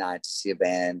Saturday night to see a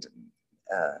band,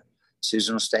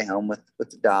 Susan will stay home with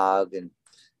the dog and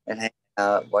hang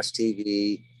out, watch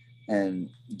TV, and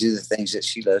do the things that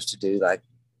she loves to do, like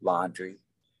laundry.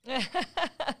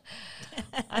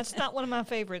 That's not one of my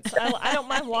favorites. I don't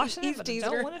mind washing it, but I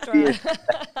don't want to dry it. She's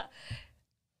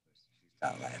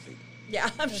not laughing. Yeah,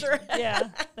 I'm sure. Yeah,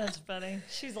 that's funny.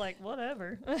 She's like,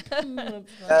 whatever.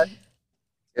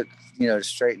 To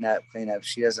straighten up, clean up.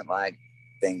 She doesn't like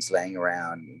things laying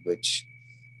around, which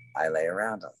I lay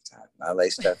around all the time. I lay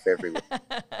stuff everywhere.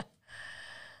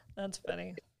 That's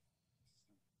funny.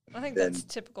 I think that's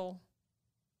typical.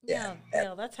 Yeah,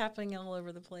 that's happening all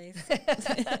over the place.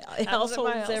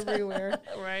 Households everywhere.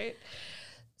 Right.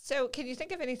 So can you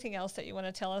think of anything else that you want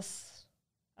to tell us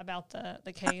about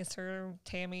the case or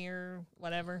Tammy or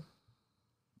whatever?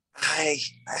 I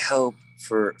hope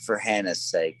for Hannah's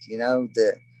sake,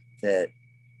 that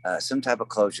some type of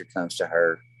closure comes to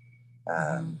her.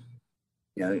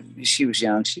 She was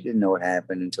young; she didn't know what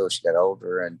happened until she got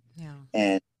older, and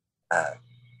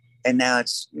now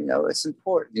it's it's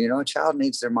important. A child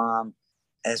needs their mom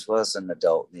as well as an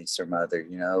adult needs their mother.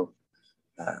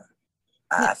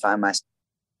 I find myself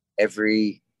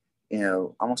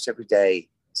almost every day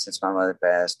since my mother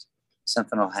passed,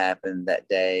 something will happen that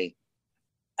day.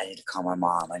 I need to call my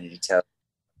mom. I need to tell.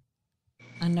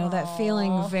 I know that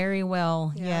feeling very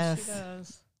well. Yeah, yes. she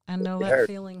does. I know that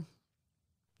feeling.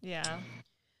 Yeah.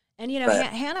 And,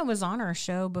 Hannah was on our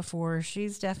show before.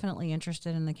 She's definitely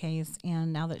interested in the case.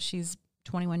 And now that she's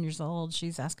 21 years old,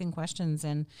 she's asking questions.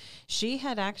 And she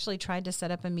had actually tried to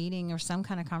set up a meeting or some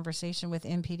kind of conversation with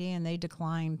MPD, and they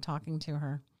declined talking to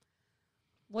her.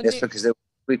 Just because they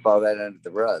sweep all that under the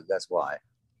rug. That's why.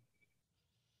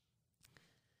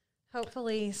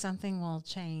 Hopefully something will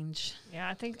change. Yeah,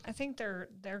 I think they're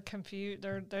confused.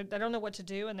 They don't know what to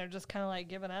do, and they're just kind of like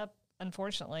giving up,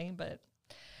 unfortunately. But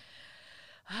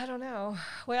I don't know.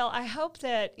 Well, I hope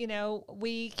that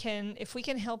if we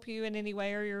can help you in any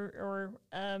way, or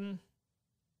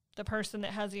the person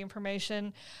that has the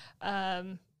information,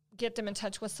 get them in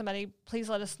touch with somebody. Please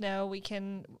let us know. We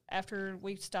can, after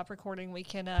we stop recording, we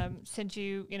can send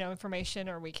you information,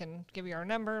 or we can give you our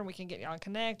number, and we can get you on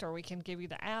Connect, or we can give you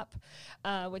the app,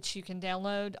 which you can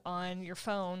download on your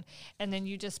phone, and then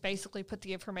you just basically put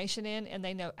the information in, and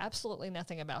they know absolutely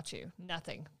nothing about you.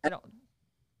 Nothing. They don't.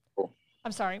 Cool.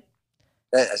 I'm sorry.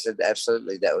 I said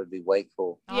absolutely. That would be way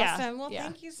cool. Awesome. Well,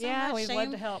 thank you so much. Yeah, we'd Shane.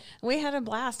 love to help. We had a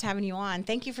blast having you on.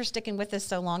 Thank you for sticking with us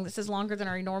so long. This is longer than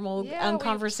our normal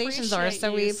conversations are,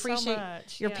 so we appreciate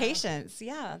your patience.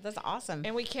 Yeah, that's awesome.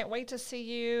 And we can't wait to see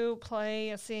you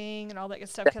play and sing and all that good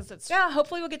stuff, because it's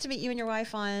hopefully we'll get to meet you and your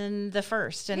wife on the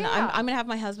 1st. And I'm going to have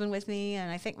my husband with me, and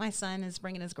I think my son is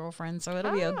bringing his girlfriend, so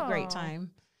it'll be a great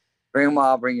time. Bring them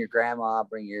all. Bring your grandma.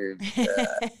 Bring your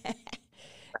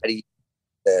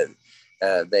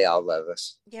they all love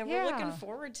us. Yeah, we're looking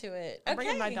forward to it. I'm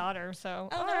bringing my daughter, so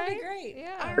that'll be great.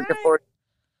 Yeah. All Looking right. forward.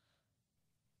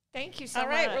 Thank you so much.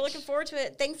 All right, we're looking forward to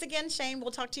it. Thanks again, Shane. We'll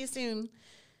talk to you soon.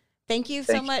 Thank you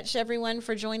so much, everyone,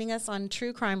 for joining us on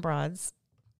True Crime Broads.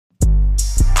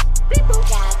 Yo,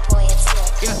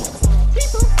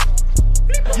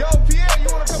 Pierre, you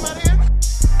want to come out here?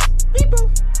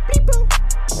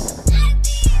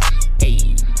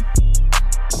 Hey.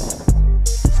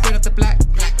 Straight up the black,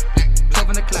 12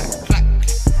 on the clock,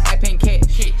 I paint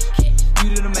cash, you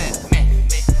do the math,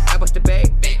 I bust the bag,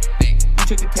 you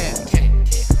took the tab,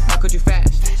 how could you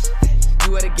fast,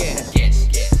 you at a gas,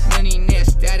 money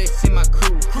nest, status in my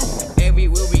crew,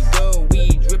 everywhere we go,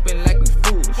 we dripping like we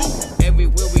fools,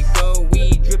 everywhere we go,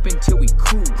 we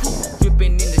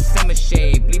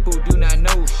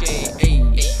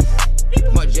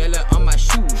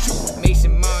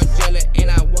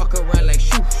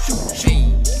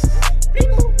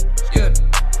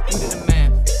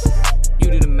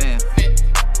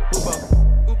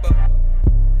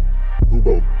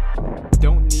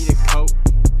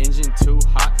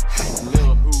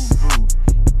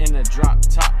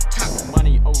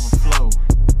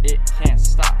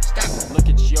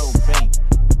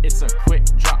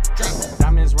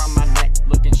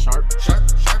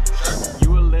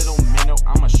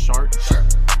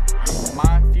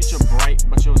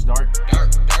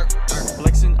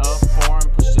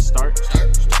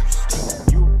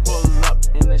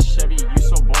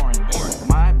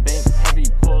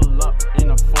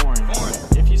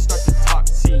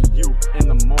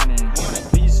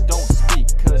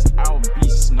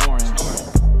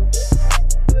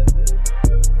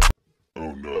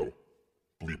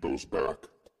back.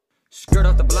 Skirt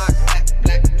off the block,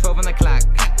 12 on the clock.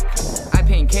 I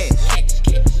pay in cash,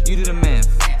 you do the math.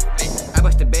 I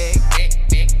bust the bag,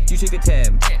 you take the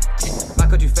tab. My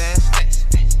card you fast,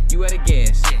 you out of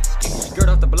gas. Skirt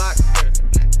off the block,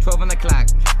 12 on the clock.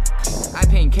 I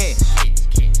pay in cash,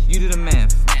 you do the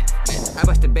math. I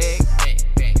bust the bag,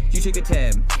 you take the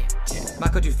tab. My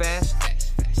card you fast,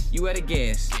 you out of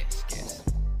gas.